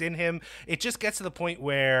 things in him. It just gets to the point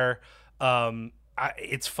where...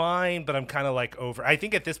 it's fine, but I'm kind of like over. I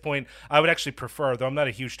think at this point, I would actually prefer, though I'm not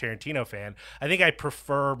a huge Tarantino fan, I think I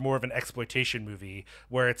prefer more of an exploitation movie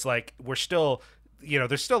where it's like, we're still,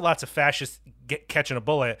 there's still lots of fascists catching a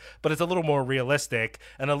bullet, but it's a little more realistic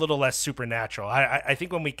and a little less supernatural. I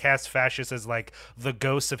think when we cast fascists as like the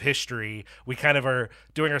ghosts of history, we kind of are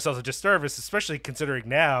doing ourselves a disservice, especially considering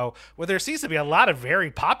now where there seems to be a lot of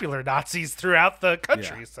very popular Nazis throughout the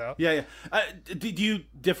country. Do you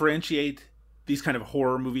differentiate these kind of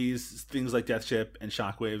horror movies, things like Death Ship and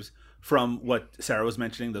Shockwaves, from what Sarah was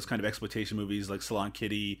mentioning, those kind of exploitation movies like Salon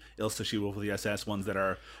Kitty, Ilsa She-Wolf of the SS, ones that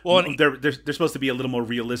are, they're supposed to be a little more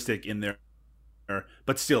realistic in their,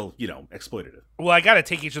 but still, exploitative. Well, I got to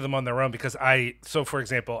take each of them on their own, because for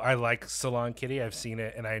example, I like Salon Kitty. I've seen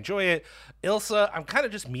it and I enjoy it. Ilsa, I'm kind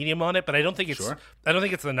of just medium on it, but I don't think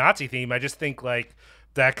it's the Nazi theme. I just think like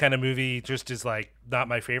that kind of movie just is like not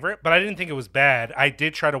my favorite, but I didn't think it was bad. I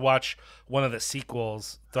did try to watch one of the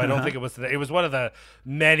sequels, so I don't think it was one of the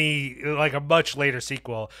many, like a much later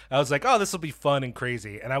sequel. I was like, oh, this will be fun and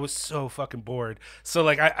crazy, and I was so fucking bored. So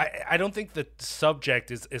like, I don't think the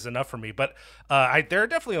subject is enough for me, but there are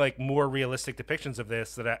definitely like more realistic depictions of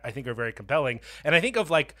this that I think are very compelling, and I think of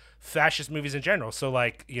like fascist movies in general. So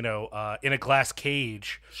like, In a Glass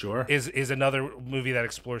Cage, is another movie that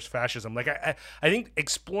explores fascism. Like I think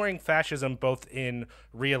exploring fascism both in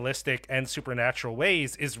realistic and supernatural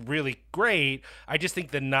ways is really great. I just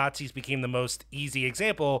think the Nazis became the most easy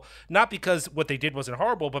example, not because what they did wasn't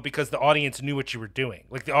horrible, but because the audience knew what you were doing.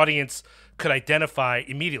 Like the audience could identify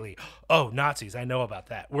immediately, oh, Nazis, I know about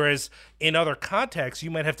that. Whereas in other contexts,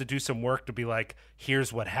 you might have to do some work to be like,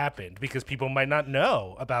 here's what happened, because people might not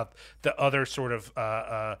know about the other sort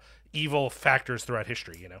of evil factors throughout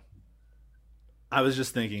history, I was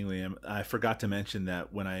just thinking, Liam, I forgot to mention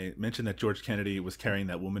that when I mentioned that George Kennedy was carrying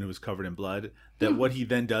that woman who was covered in blood, that what he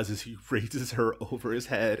then does is he raises her over his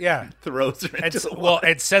head and throws her into the water. Well,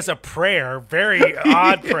 it says a prayer, very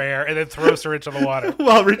odd prayer, and then throws her into the water.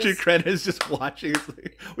 While Richard Crenna is just watching, he's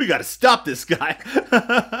like, we got to stop this guy.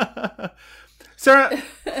 Sarah,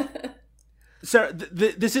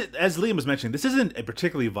 this is, as Liam was mentioning, this isn't a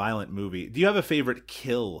particularly violent movie. Do you have a favorite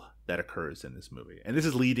kill that occurs in this movie? And this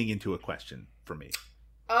is leading into a question for me.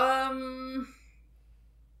 I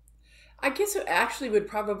guess it actually would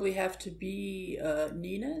probably have to be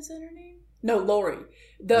Nina. Is that her name? No, Lori.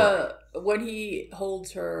 When he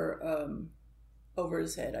holds her over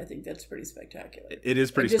his head, I think that's pretty spectacular. It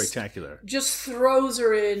is pretty spectacular. Just throws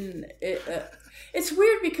her in. It's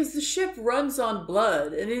weird because the ship runs on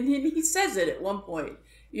blood, and he says it at one point.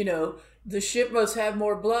 The ship must have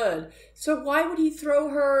more blood. So why would he throw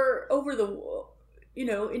her over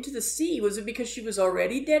into the sea? Was it because she was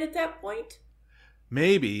already dead at that point?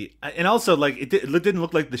 Maybe. And also, like, it didn't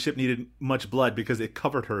look like the ship needed much blood because it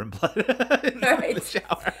covered her in blood in the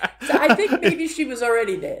shower. So I think maybe she was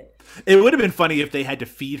already dead. It would have been funny if they had to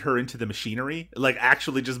feed her into the machinery, like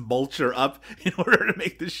actually just mulch her up in order to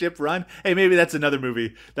make the ship run. Hey, maybe that's another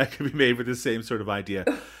movie that could be made with the same sort of idea.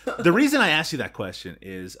 The reason I asked you that question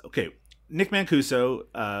is, okay, Nick Mancuso,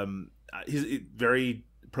 he's a very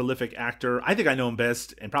prolific actor. I think I know him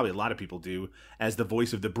best, and probably a lot of people do, as the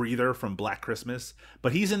voice of the Breather from Black Christmas.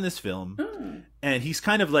 But he's in this film, and he's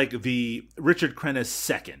kind of like the Richard Crenna's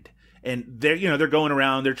second. And they're going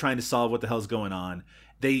around, they're trying to solve what the hell's going on.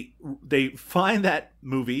 They find that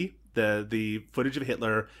movie the footage of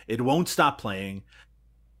Hitler. It won't stop playing.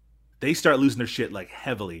 They start losing their shit like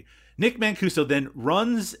heavily. Nick Mancuso then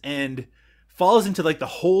runs and falls into like the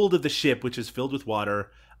hold of the ship, which is filled with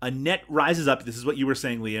water. A net rises up. This is what you were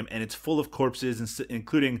saying, Liam, and it's full of corpses,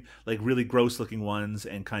 including like really gross looking ones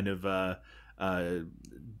and kind of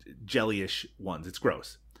jellyish ones. It's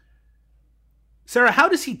gross. Sarah, how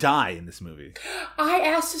does he die in this movie? I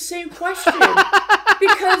asked the same question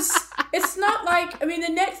because it's not like, I mean, the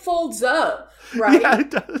net folds up, right? Yeah, it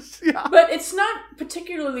does. Yeah. But it's not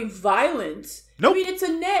particularly violent. Nope. I mean, it's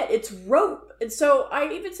a net, it's rope. And so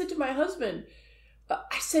I even said to my husband,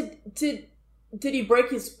 I said, did he break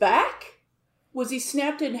his back? Was he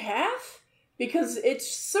snapped in half? Because it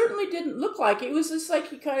certainly didn't look like it. It was just like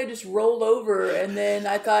he kind of just rolled over. And then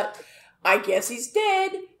I thought, I guess he's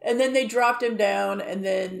dead. And then they dropped him down. And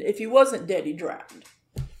then if he wasn't dead, he drowned.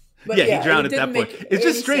 But yeah, he drowned at that point. It's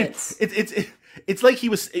just strange. Sense. It's like he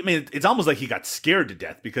was. I mean, it's almost like he got scared to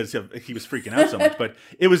death because he was freaking out so much. But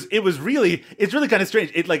it's really kind of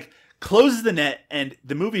strange. It like closes the net, and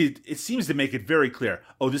the movie, it seems to make it very clear.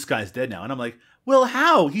 Oh, this guy's dead now, and I'm like, well,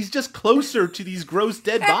 how? He's just closer to these gross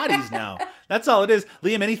dead bodies now. That's all it is.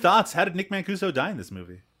 Liam, any thoughts? How did Nick Mancuso die in this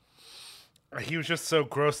movie? He was just so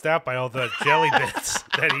grossed out by all the jelly bits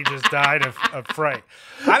that he just died of fright.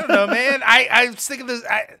 I don't know, man. I was thinking this.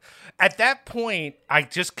 At that point, I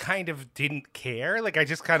just kind of didn't care. Like, I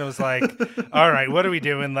just kind of was like, all right, what are we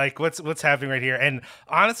doing? Like, what's happening right here? And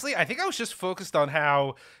honestly, I think I was just focused on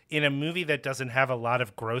how in a movie that doesn't have a lot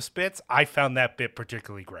of gross bits, I found that bit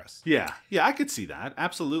particularly gross. Yeah, I could see that.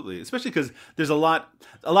 Absolutely. Especially because there's a lot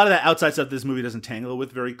of that outside stuff this movie doesn't tangle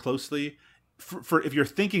with very closely. For if you're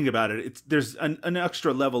thinking about it, there's an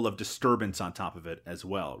extra level of disturbance on top of it as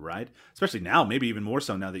well, right? Especially now, maybe even more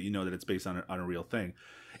so now that you know that it's based on a real thing.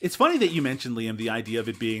 It's funny that you mentioned, Liam, the idea of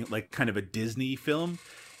it being like kind of a Disney film.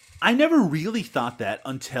 I never really thought that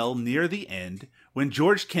until near the end when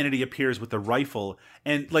George Kennedy appears with a rifle,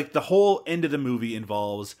 and like the whole end of the movie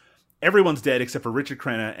involves everyone's dead except for Richard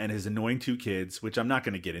Crenna and his annoying two kids, which I'm not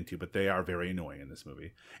going to get into, but they are very annoying in this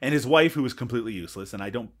movie. And his wife, who is completely useless, and I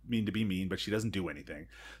don't mean to be mean, but she doesn't do anything.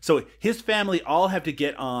 So his family all have to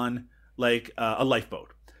get on like a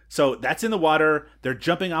lifeboat. So that's in the water. They're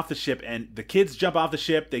jumping off the ship, and the kids jump off the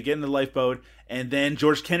ship. They get in the lifeboat, and then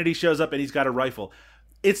George Kennedy shows up, and he's got a rifle.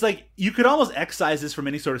 It's like you could almost excise this from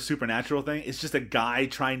any sort of supernatural thing. It's just a guy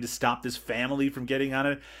trying to stop this family from getting on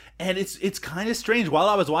it. And it's kind of strange. While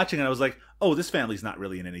I was watching it, I was like, oh, this family's not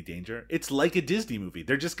really in any danger. It's like a Disney movie.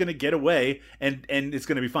 They're just going to get away and it's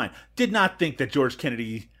going to be fine. Did not think that George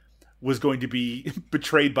Kennedy was going to be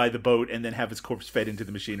betrayed by the boat and then have his corpse fed into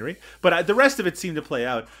the machinery. But the rest of it seemed to play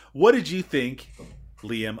out. What did you think,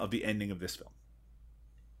 Liam, of the ending of this film?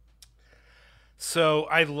 So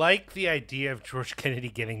I like the idea of George Kennedy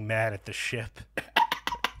getting mad at the ship.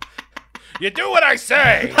 You do what I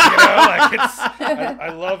say, you know. Like I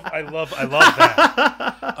love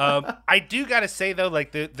that. I do gotta say though,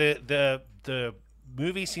 like the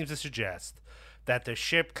movie seems to suggest that the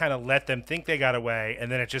ship kind of let them think they got away,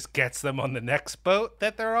 and then it just gets them on the next boat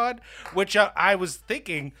that they're on, which I was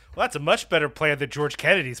thinking, well, that's a much better plan than George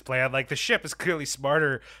Kennedy's plan. Like, the ship is clearly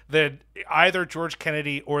smarter than either George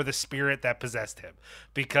Kennedy or the spirit that possessed him,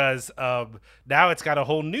 because now it's got a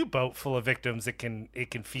whole new boat full of victims it can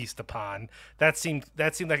feast upon. That seemed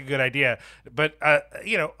like a good idea. But,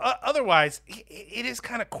 otherwise, it is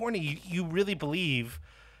kind of corny. You really believe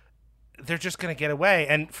they're just going to get away.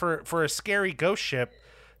 And for a scary ghost ship,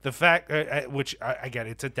 the fact, which I get,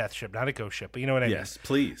 it's a death ship, not a ghost ship, but you know what I mean? Yes,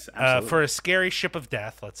 please. Absolutely. For a scary ship of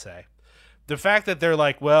death, let's say, the fact that they're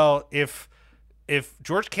like, well, if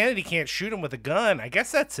George Kennedy can't shoot him with a gun, I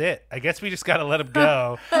guess that's it. I guess we just got to let him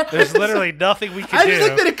go. There's literally nothing we can do. I just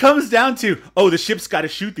think that it comes down to, the ship's got to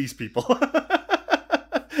shoot these people.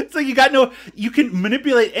 It's like you can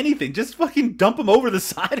manipulate anything. Just fucking dump them over the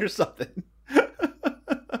side or something.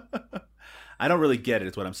 I don't really get it,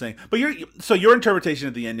 is what I'm saying. But your interpretation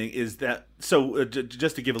of the ending is that,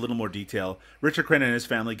 just to give a little more detail, Richard Crenna and his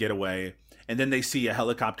family get away, and then they see a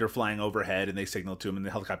helicopter flying overhead, and they signal to him, and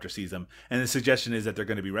the helicopter sees them. And the suggestion is that they're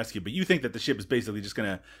going to be rescued. But you think that the ship is basically just going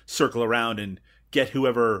to circle around and get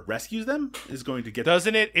whoever rescues them is going to get them.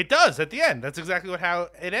 Doesn't it? It does at the end. That's exactly how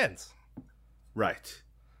it ends. Right.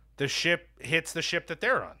 The ship hits the ship that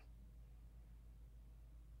they're on.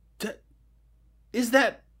 Is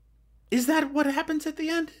that what happens at the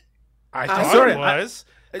end? I thought it was.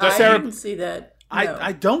 I didn't see that. No.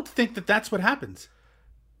 I don't think that that's what happens.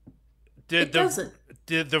 It doesn't.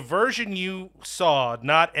 Did the version you saw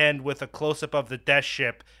not end with a close-up of the death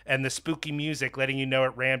ship and the spooky music letting you know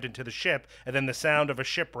it rammed into the ship, and then the sound of a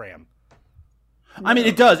ship ram? No. I mean,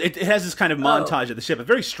 it does. It has this kind of montage of the ship, a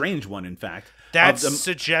very strange one, in fact. That's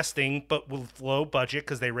suggesting, but with low budget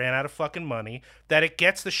because they ran out of fucking money, that it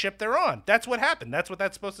gets the ship they're on. That's what happened. That's what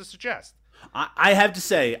that's supposed to suggest. I have to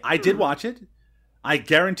say, I did watch it. I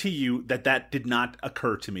guarantee you that did not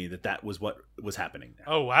occur to me that was what was happening there.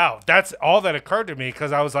 Oh, wow. That's all that occurred to me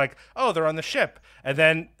because I was like, oh, they're on the ship. And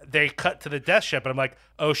then they cut to the death ship, and I'm like,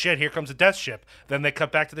 oh, shit, here comes the death ship. Then they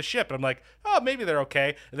cut back to the ship, and I'm like, oh, maybe they're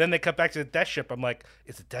okay. And then they cut back to the death ship. I'm like,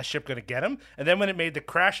 is the death ship going to get them? And then when it made the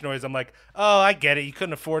crash noise, I'm like, oh, I get it. You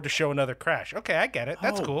couldn't afford to show another crash. Okay, I get it.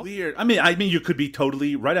 That's cool. Weird. I mean, you could be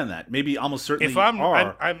totally right on that. Maybe almost certainly If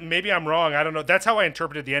maybe I'm wrong. I don't know. That's how I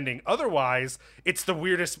interpreted the ending. Otherwise, it's the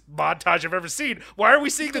weirdest montage I've ever seen. Why are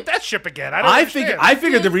we seeing the death ship again? I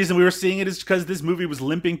figured the reason we were seeing it is because this movie was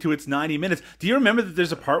limping to its 90 minutes. Do you remember that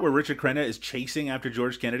there's a part where Richard Crenna is chasing after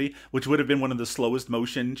George Kennedy, which would have been one of the slowest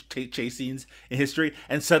motion chase scenes in history,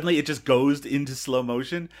 and suddenly it just goes into slow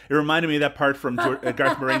motion? It reminded me of that part from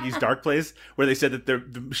Garth Marenghi's Dark Place, where they said that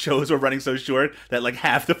the shows were running so short that like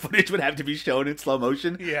half the footage would have to be shown in slow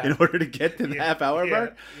motion in order to get to the half-hour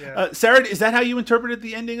mark. Yeah. Sarah, is that how you interpreted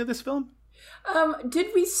the ending of this film? Did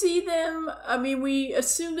we see them? I mean, we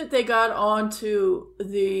assumed that they got onto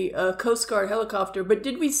the Coast Guard helicopter, but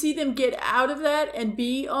did we see them get out of that and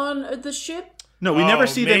be on the ship? No, we never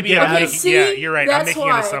see them get out of. Yeah, you're right. I'm making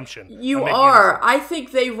an assumption. You are. I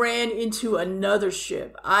think they ran into another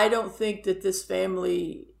ship. I don't think that this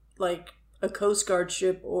family, like a Coast Guard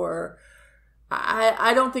ship, or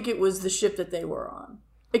I don't think it was the ship that they were on.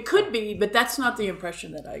 It could be, but that's not the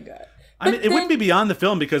impression that I got. I mean, it wouldn't be beyond the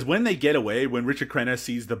film, because when they get away, when Richard Crenna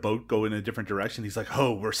sees the boat go in a different direction, he's like,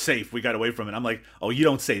 oh, we're safe. We got away from it. I'm like, oh, you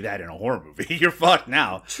don't say that in a horror movie. You're fucked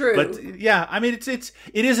now. True. But yeah, I mean, it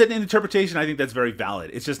is an interpretation I think that's very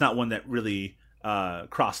valid. It's just not one that really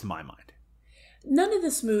crossed my mind. None of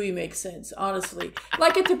this movie makes sense, honestly.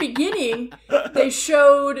 Like at the beginning, they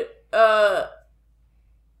showed the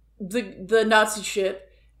Nazi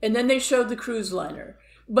ship, and then they showed the cruise liner.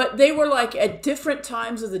 But they were like at different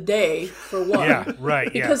times of the day, for one. Yeah,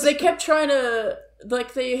 right. Because they kept trying to,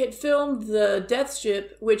 like, they had filmed the death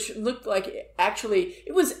ship, which looked like actually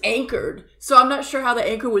it was anchored. So I'm not sure how the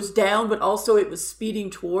anchor was down, but also it was speeding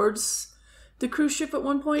towards the cruise ship at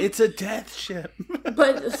one point. It's a death ship.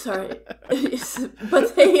 But sorry,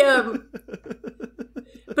 but they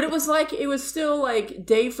but it was like it was still like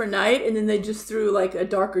day for night, and then they just threw like a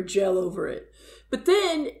darker gel over it. But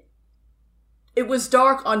then it was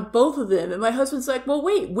dark on both of them, and my husband's like, well,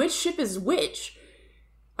 wait, which ship is which?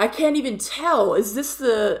 I can't even tell. Is this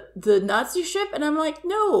the Nazi ship? And I'm like,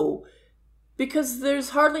 no, because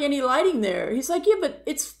there's hardly any lighting there. He's like, yeah, but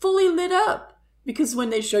it's fully lit up. Because when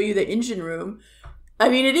they show you the engine room, I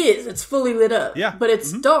mean, it's fully lit up. Yeah. But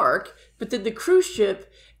it's dark. But then the cruise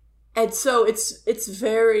ship, and so it's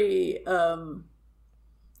very,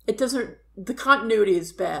 it doesn't, the continuity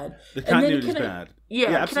is bad. The continuity is bad.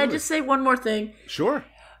 Yeah, can I just say one more thing? Sure.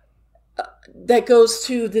 That goes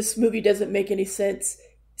to this movie doesn't make any sense.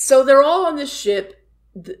 So they're all on this ship,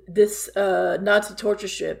 this Nazi torture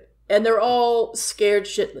ship, and they're all scared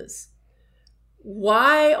shitless.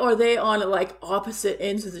 Why are they on like opposite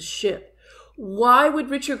ends of the ship? Why would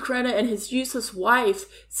Richard Crenna and his useless wife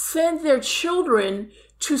send their children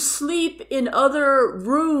to sleep in other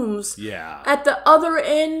rooms at the other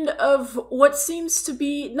end of what seems to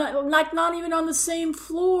be not even on the same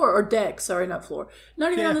floor or deck. Sorry, not floor.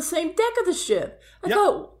 Not even on the same deck of the ship. I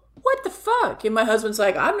thought, what the fuck? And my husband's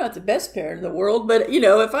like, I'm not the best parent in the world, but, you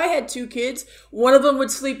know, if I had two kids, one of them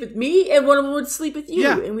would sleep with me and one of them would sleep with you,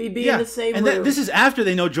 and we'd be in the same room. And this is after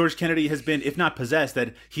they know George Kennedy has been, if not possessed,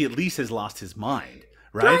 that he at least has lost his mind.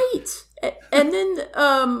 Right. And then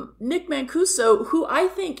Nick Mancuso, who I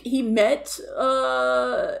think he met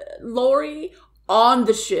Laurie on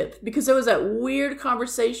the ship, because there was that weird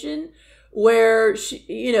conversation where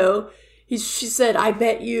she said, I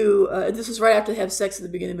bet you, this was right after they have sex at the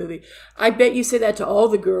beginning of the movie, I bet you say that to all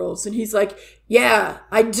the girls. And he's like, yeah,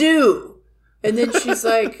 I do. And then she's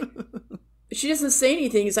like, she doesn't say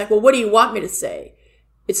anything. He's like, well, what do you want me to say?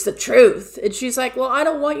 It's the truth. And she's like, well, I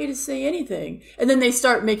don't want you to say anything. And then they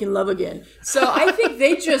start making love again. So I think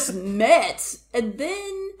they just met. And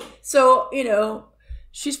then, so,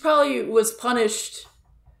 she's probably was punished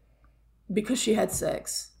because she had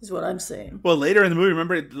sex, is what I'm saying. Well, later in the movie,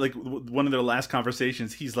 remember, like, one of their last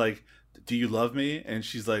conversations, he's like, do you love me? And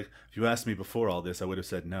she's like, if you asked me before all this, I would have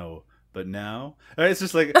said no. But now it's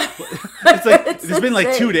just like it's been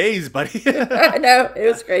like 2 days, buddy. I know, it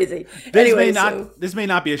was crazy. This may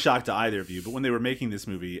not be a shock to either of you, but when they were making this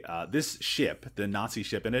movie, this ship, the Nazi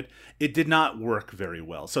ship in it did not work very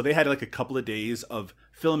well. So they had like a couple of days of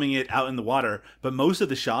filming it out in the water, but most of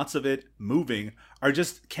the shots of it moving are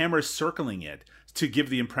just cameras circling it to give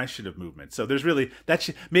the impression of movement. So there's really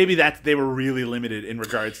maybe they were really limited in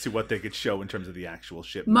regards to what they could show in terms of the actual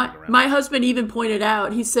ship moving around. My husband even pointed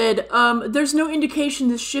out, he said, there's no indication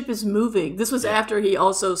this ship is moving. This was after he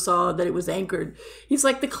also saw that it was anchored. He's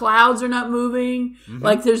like, the clouds are not moving. Mm-hmm.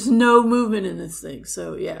 Like, there's no movement in this thing.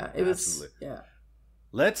 So yeah, it was.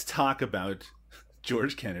 Let's talk about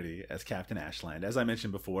George Kennedy as Captain Ashland. As I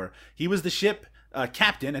mentioned before, he was the ship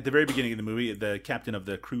captain at the very beginning of the movie, the captain of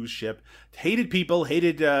the cruise ship. Hated people,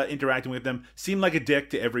 hated interacting with them, seemed like a dick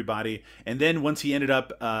to everybody. And then once he ended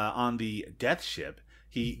up on the death ship,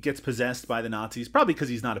 he gets possessed by the Nazis, probably because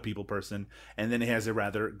he's not a people person, and then he has a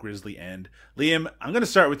rather grisly end. Liam, I'm going to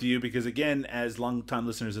start with you because, again, as longtime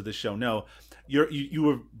listeners of this show know, you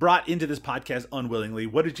were brought into this podcast unwillingly.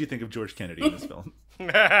 What did you think of George Kennedy in this film?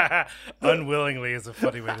 Unwillingly is a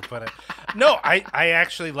funny way to put it. No, I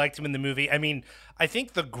actually liked him in the movie. I mean, I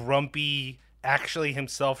think the grumpy, actually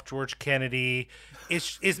himself, George Kennedy,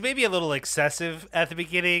 is maybe a little excessive at the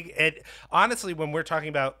beginning. And honestly, when we're talking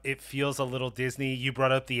about it feels a little Disney, you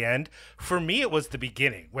brought up the end. For me, it was the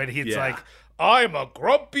beginning when he's like, I'm a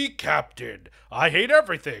grumpy captain. I hate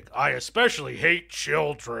everything. I especially hate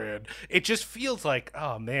children. It just feels like,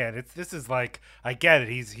 oh man, this is like, I get it.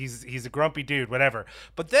 He's a grumpy dude, whatever.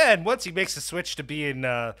 But then once he makes the switch to being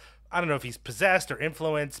I don't know if he's possessed or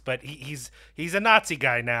influenced, but he's a Nazi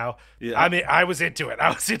guy now. Yeah. I mean, I was into it.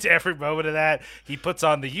 I was into every moment of that. He puts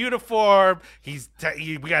on the uniform.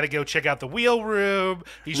 We got to go check out the wheel room.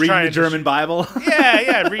 He's reading the German Bible.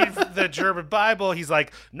 Read the German Bible. He's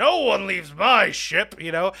like, no one leaves my ship.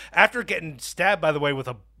 You know, after getting stabbed, by the way, with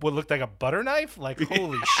what looked like a butter knife. Like,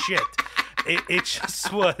 holy shit. It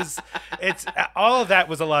just was. It's all of that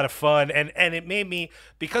was a lot of fun, and it made me,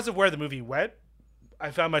 because of where the movie went, I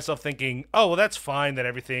found myself thinking, oh, well, that's fine that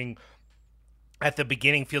everything at the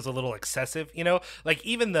beginning feels a little excessive, you know? Like,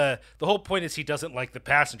 even the whole point is he doesn't like the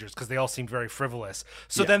passengers because they all seem very frivolous.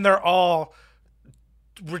 So then they're all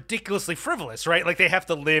ridiculously frivolous, right? Like, they have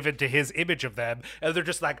to live into his image of them, and they're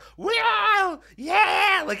just like, wow,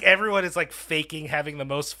 yeah! Like, everyone is, like, faking having the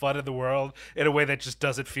most fun in the world in a way that just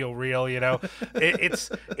doesn't feel real, you know?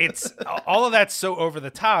 It's all of that's so over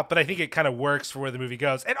the top, but I think it kind of works for where the movie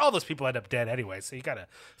goes, and all those people end up dead anyway, so you gotta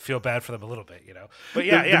feel bad for them a little bit, you know? But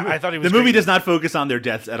I thought he was The movie does not focus on their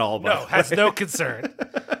deaths at all. No, has no concern.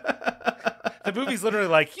 The movie's literally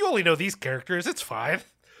like, you only know these characters, it's fine.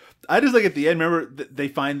 I just like at the end, remember they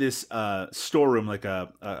find this storeroom, like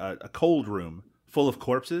a cold room full of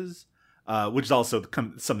corpses, which is also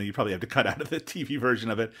something you probably have to cut out of the TV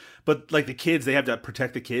version of it. But like the kids, they have to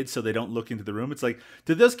protect the kids so they don't look into the room. It's like,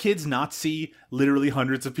 did those kids not see literally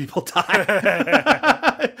hundreds of people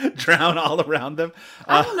die, drown all around them?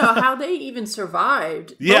 I don't know how they even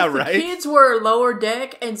survived. Both the kids were lower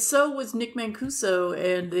deck, and so was Nick Mancuso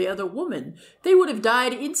and the other woman. They would have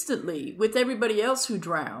died instantly with everybody else who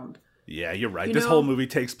drowned. Yeah, you're right. This whole movie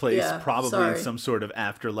takes place probably in some sort of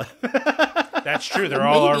afterlife. That's true. They're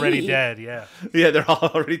all already dead. Yeah. Yeah, they're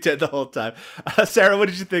all already dead the whole time. Sarah, what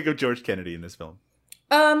did you think of George Kennedy in this film?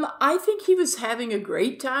 I think he was having a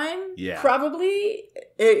great time. Yeah. Probably.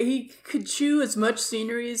 He could chew as much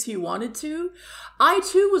scenery as he wanted to. I,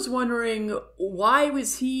 too, was wondering, why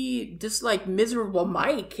was he just like miserable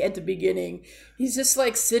Mike at the beginning? He's just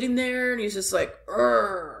like sitting there and he's just like,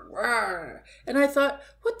 "Arr, arr." And I thought,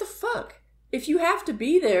 what the fuck? If you have to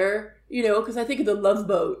be there, you know, because I think of the Love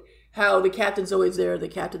Boat, how the captain's always there at the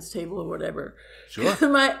captain's table or whatever. Sure.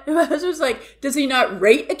 My husband's like, does he not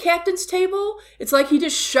rate a captain's table? It's like he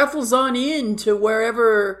just shuffles on in to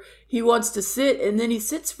wherever he wants to sit, and then he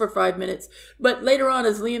sits for 5 minutes. But later on,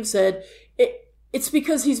 as Liam said, it's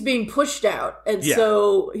because he's being pushed out. And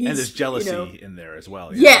so he's... And there's jealousy in there as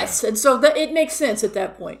well. Yes, and so it makes sense at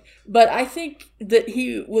that point. But I think that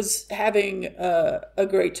he was having a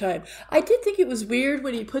great time. I did think it was weird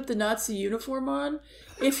when he put the Nazi uniform on.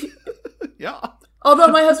 Although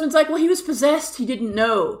my husband's like, well, he was possessed. He didn't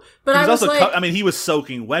know. But I was like... I mean, he was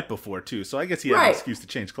soaking wet before, too. So I guess he had an excuse to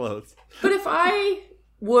change clothes. But if I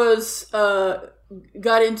was...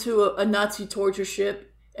 got into a Nazi torture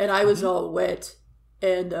ship and I was all wet...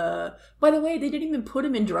 And, by the way, they didn't even put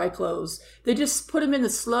him in dry clothes. They just put him in the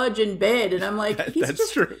sludge in bed. And I'm like, he's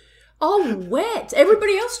just true. all wet.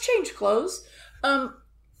 Everybody else changed clothes.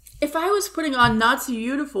 If I was putting on Nazi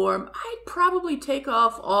uniform, I'd probably take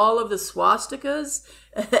off all of the swastikas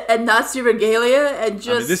and Nazi regalia and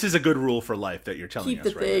just... this is a good rule for life that you're telling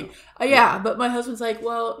us right now. Yeah, but my husband's like,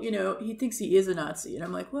 well, he thinks he is a Nazi. And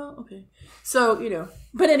I'm like, well, okay. So,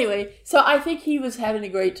 But anyway, so I think he was having a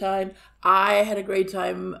great time. I had a great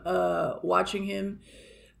time watching him.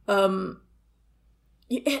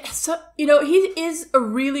 He is a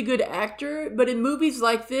really good actor, but in movies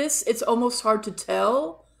like this, it's almost hard to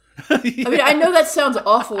tell. Yeah. I mean, I know that sounds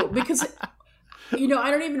awful because, I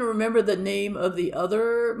don't even remember the name of the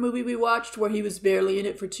other movie we watched where he was barely in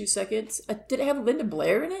it for 2 seconds. Did it have Linda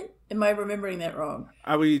Blair in it? Am I remembering that wrong?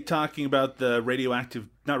 Are we talking about the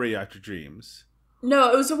not Radioactive Dreams?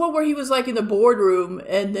 No, it was the one where he was like in the boardroom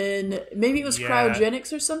and then maybe it was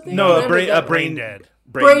cryogenics or something. No, Brain Dead.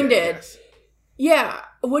 Brain Dead. Yes. Yeah,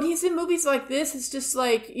 when he's in movies like this, it's just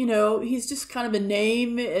like, he's just kind of a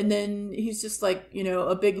name, and then he's just like,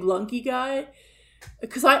 a big lunky guy.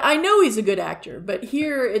 Because I know he's a good actor, but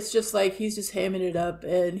here it's just like he's just hamming it up,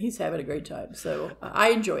 and he's having a great time. So I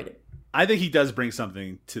enjoyed it. I think he does bring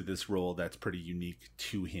something to this role that's pretty unique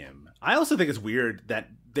to him. I also think it's weird that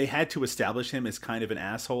they had to establish him as kind of an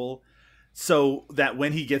asshole, so that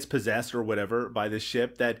when he gets possessed or whatever by this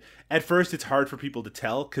ship, that at first it's hard for people to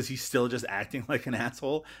tell because he's still just acting like an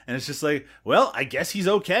asshole. And it's just like, well, I guess he's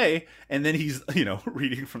okay. And then he's,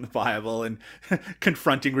 reading from the Bible and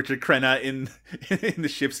confronting Richard Crenna in the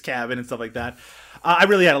ship's cabin and stuff like that. I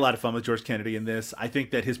really had a lot of fun with George Kennedy in this. I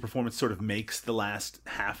think that his performance sort of makes the last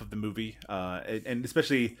half of the movie. And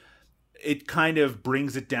especially... it kind of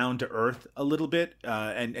brings it down to earth a little bit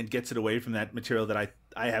and gets it away from that material that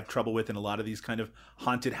I have trouble with in a lot of these kind of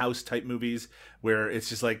haunted house type movies where it's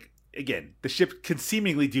just like, again, the ship can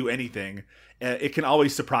seemingly do anything. It can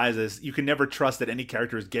always surprise us. You can never trust that any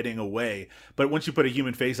character is getting away. But once you put a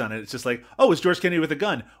human face on it, it's just like, oh, it's George Kennedy with a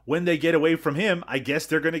gun. When they get away from him, I guess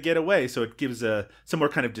they're going to get away. So it gives some more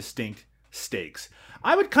kind of distinct stakes.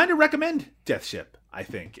 I would kind of recommend Death Ship. I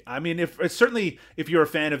think. I mean, if you're a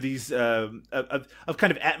fan of these of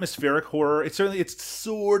kind of atmospheric horror, it's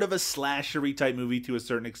sort of a slashery type movie to a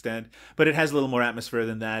certain extent, but it has a little more atmosphere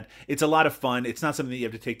than that. It's a lot of fun. It's not something that you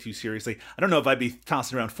have to take too seriously. I don't know if I'd be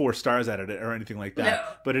tossing around 4 stars at it or anything like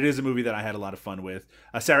that, but it is a movie that I had a lot of fun with.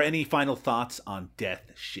 Sarah, any final thoughts on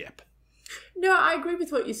Death Ship? No, I agree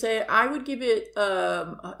with what you say. I would give it,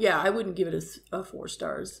 I wouldn't give it a 4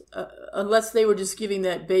 stars unless they were just giving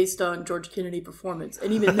that based on George Kennedy performance,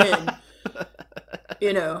 and even then,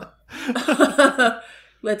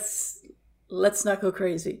 let's not go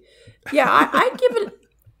crazy. Yeah, I'd give it.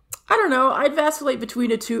 I don't know. I'd vacillate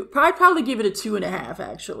between a 2. I'd probably give it a 2.5.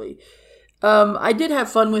 Actually, I did have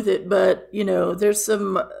fun with it, but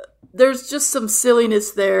there's just some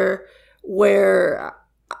silliness there where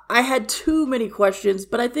I had too many questions,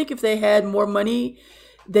 but I think if they had more money,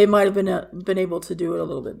 they might have been able to do it a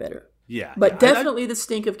little bit better. Yeah. But definitely the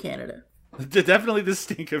stink of Canada. Definitely the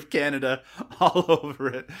stink of Canada all over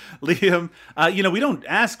it. Liam, we don't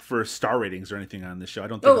ask for star ratings or anything on this show. I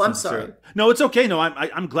don't think. Oh, I'm sorry. No, it's okay. No,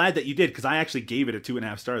 I'm glad that you did because I actually gave it a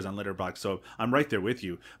 2.5 stars on Letterboxd, so I'm right there with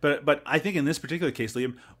you. But I think in this particular case,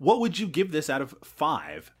 Liam, what would you give this out of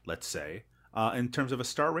 5, let's say, in terms of a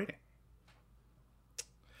star rating?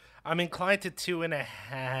 I'm inclined to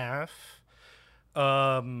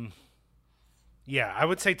 2.5. Yeah, I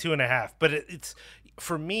would say 2.5. But it's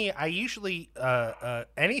for me. I usually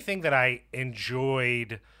anything that I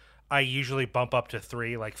enjoyed, I usually bump up to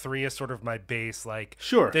 3. Like 3 is sort of my base. Like,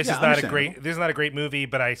 sure, this is not a great movie,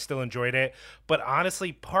 but I still enjoyed it. But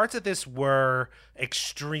honestly, parts of this were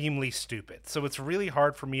extremely stupid. So it's really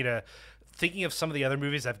hard for me to. Thinking of some of the other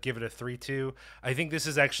movies I've given a 3 to, I think this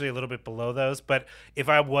is actually a little bit below those. But if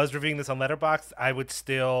I was reviewing this on Letterboxd, I would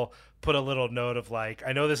still put a little note of like,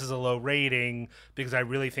 I know this is a low rating because I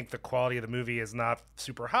really think the quality of the movie is not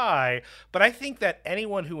super high. But I think that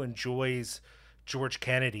anyone who enjoys George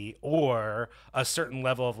Kennedy or a certain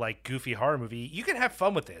level of like goofy horror movie, you can have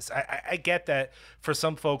fun with this. I get that for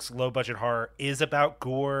some folks, low budget horror is about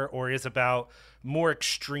gore or is about more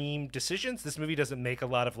extreme decisions. This movie doesn't make a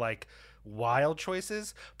lot of like wild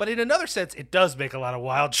choices, but in another sense it does make a lot of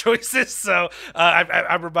wild choices. So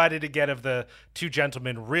I'm reminded again of the 2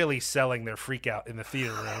 gentlemen really selling their freak out in the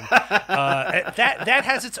theater room. That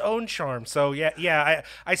has its own charm. So I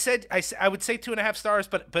would say 2.5 stars,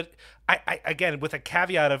 but I again with a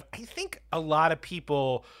caveat of I think a lot of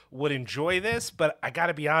people would enjoy this, but I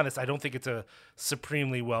gotta be honest, I don't think it's a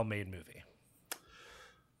supremely well made movie.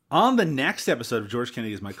 On the next episode of George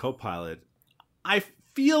Kennedy is My Co-Pilot, I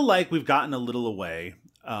feel like we've gotten a little away.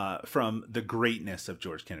 from the greatness of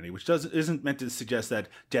George Kennedy, which isn't meant to suggest that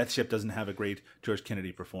Death Ship doesn't have a great George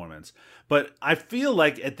Kennedy performance. But I feel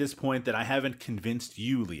like at this point that I haven't convinced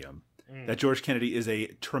you, Liam, that George Kennedy is a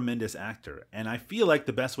tremendous actor. And I feel like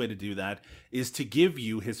the best way to do that is to give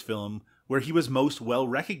you his film where he was most well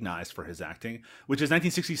recognized for his acting, which is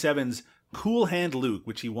 1967's Cool Hand Luke,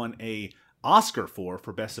 which he won a Oscar for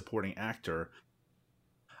Best Supporting Actor.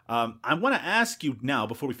 I want to ask you now,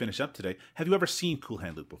 before we finish up today, have you ever seen Cool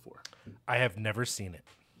Hand Luke before? I have never seen it.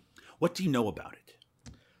 What do you know about it?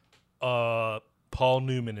 Paul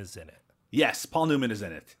Newman is in it. Yes, Paul Newman is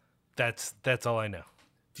in it. That's all I know.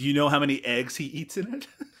 Do you know how many eggs he eats in it?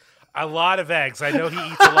 A lot of eggs. I know he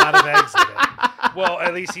eats a lot of eggs in it. Well,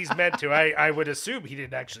 at least he's meant to. I would assume he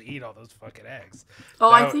didn't actually eat all those fucking eggs.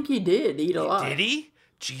 Oh, I think he did eat a lot. Did he?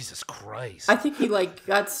 Jesus Christ. I think he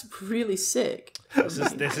got really sick.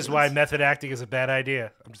 This is why method acting is a bad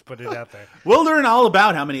idea. I'm just putting it out there. We'll learn all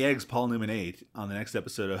about how many eggs Paul Newman ate on the next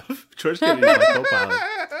episode of George Kennedy My Co-Pilot.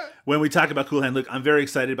 When we talk about Cool Hand Luke, I'm very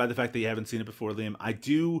excited by the fact that you haven't seen it before, Liam. I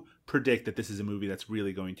do predict that this is a movie that's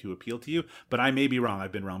really going to appeal to you, but I may be wrong.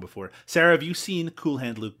 I've been wrong before. Sarah, have you seen Cool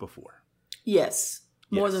Hand Luke before? Yes,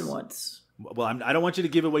 more than once. Well, I don't want you to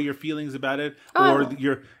give away your feelings about it or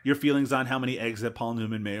your feelings on how many eggs that Paul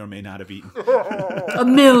Newman may or may not have eaten.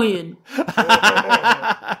 1 million.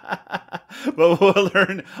 But we'll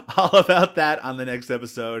learn all about that on the next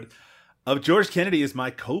episode of George Kennedy is My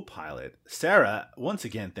Co-Pilot. Sarah, once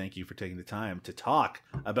again, thank you for taking the time to talk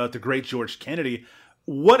about the great George Kennedy.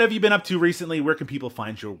 What have you been up to recently? Where can people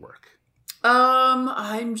find your work?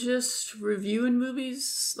 I'm just reviewing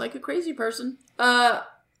movies like a crazy person.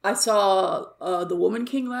 I saw The Woman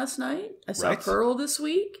King last night. I saw Pearl this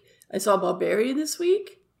week. I saw Barbarian this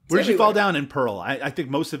week. Where did you fall down in Pearl? I think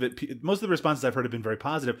most of the responses I've heard have been very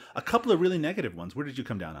positive. A couple of really negative ones. Where did you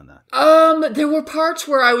come down on that? There were parts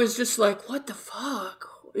where I was just like, what the fuck?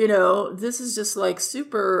 This is just like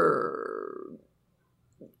super...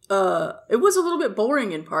 it was a little bit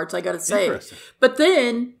boring in parts, I gotta say. But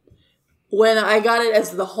then, when I got it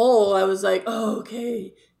as the whole, I was like, oh,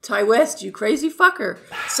 okay... Ty West, you crazy fucker.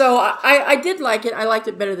 So I did like it. I liked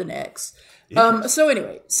it better than X. So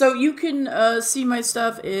anyway, so you can see my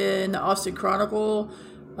stuff in the Austin Chronicle.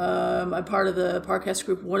 I'm part of the podcast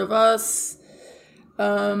group One of Us.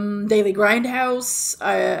 Daily Grindhouse.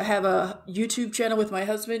 I have a YouTube channel with my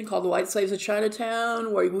husband called The White Slaves of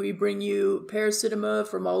Chinatown, where we bring you paracinema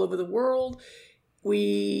from all over the world.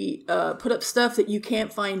 We put up stuff that you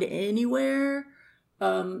can't find anywhere.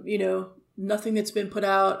 Nothing that's been put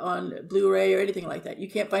out on Blu-ray or anything like that. You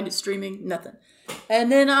can't find it streaming, nothing.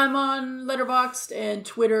 And then I'm on Letterboxd and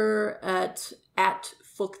Twitter at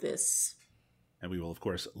FookThis. And we will, of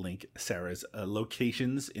course, link Sarah's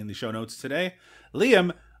locations in the show notes today.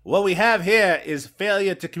 Liam, what we have here is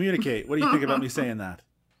failure to communicate. What do you think about me saying that?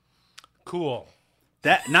 Cool.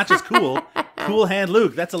 That not just cool, Cool Hand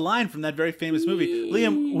Luke. That's a line from that very famous movie.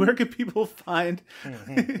 Liam, where can people find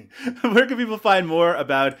more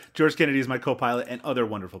about George Kennedy is My Co-Pilot and other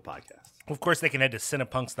wonderful podcasts? Of course, they can head to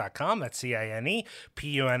cinepunx.com, that's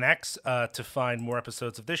CINEPUNX, to find more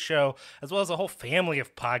episodes of this show, as well as a whole family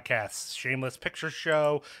of podcasts. Shameless Picture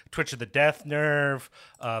Show, Twitch of the Death Nerve,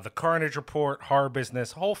 The Carnage Report, Horror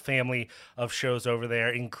Business, a whole family of shows over there,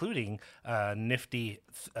 including nifty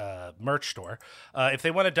merch store. If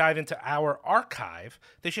they want to dive into our archive,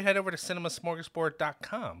 they should head over to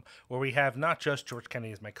cinemasmorgasbord.com, where we have not just George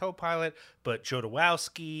Kennedy as My Co-Pilot, but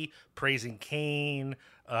Jodorowsky, Praising Kane,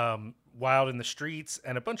 Wild in the Streets,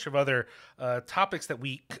 and a bunch of other topics that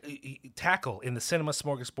we tackle in the Cinema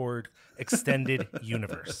Smorgasbord extended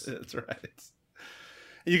universe. That's right.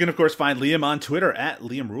 You can, of course, find Liam on Twitter at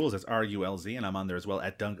Liam Rules. That's RULZ, and I'm on there as well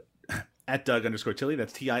at Doug_Tilley.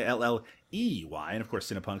 That's TILLEY. And, of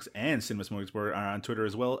course, Cinepunx and Cinema Smorgasbord are on Twitter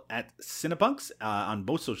as well at Cinepunx on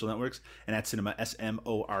both social networks, and at Cinema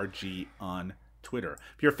SMORG on Twitter.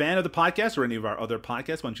 If you're a fan of the podcast or any of our other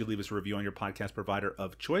podcasts, why don't you leave us a review on your podcast provider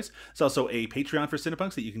of choice. It's also a Patreon for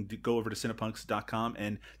Cinepunx that you can go over to cinepunx.com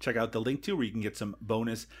and check out the link to, where you can get some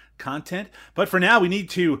bonus content. But for now, we need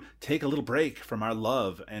to take a little break from our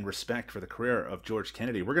love and respect for the career of George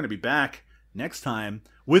Kennedy. We're going to be back next time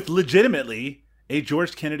with legitimately a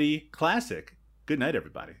George Kennedy classic. Good night,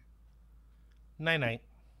 everybody. Night-night.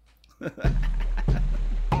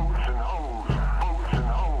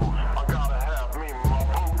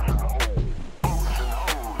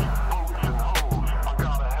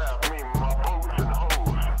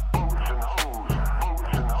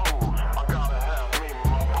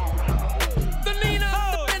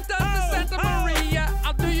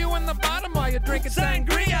 Drinking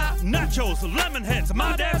sangria, nachos, lemon heads,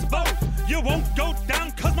 my dad's boat. You won't go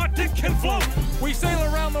down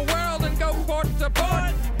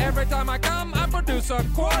Every time I come, I produce a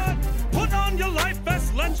quart. Put on your life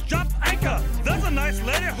vest, let's drop anchor. There's a nice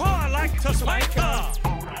lady who I like to spank her.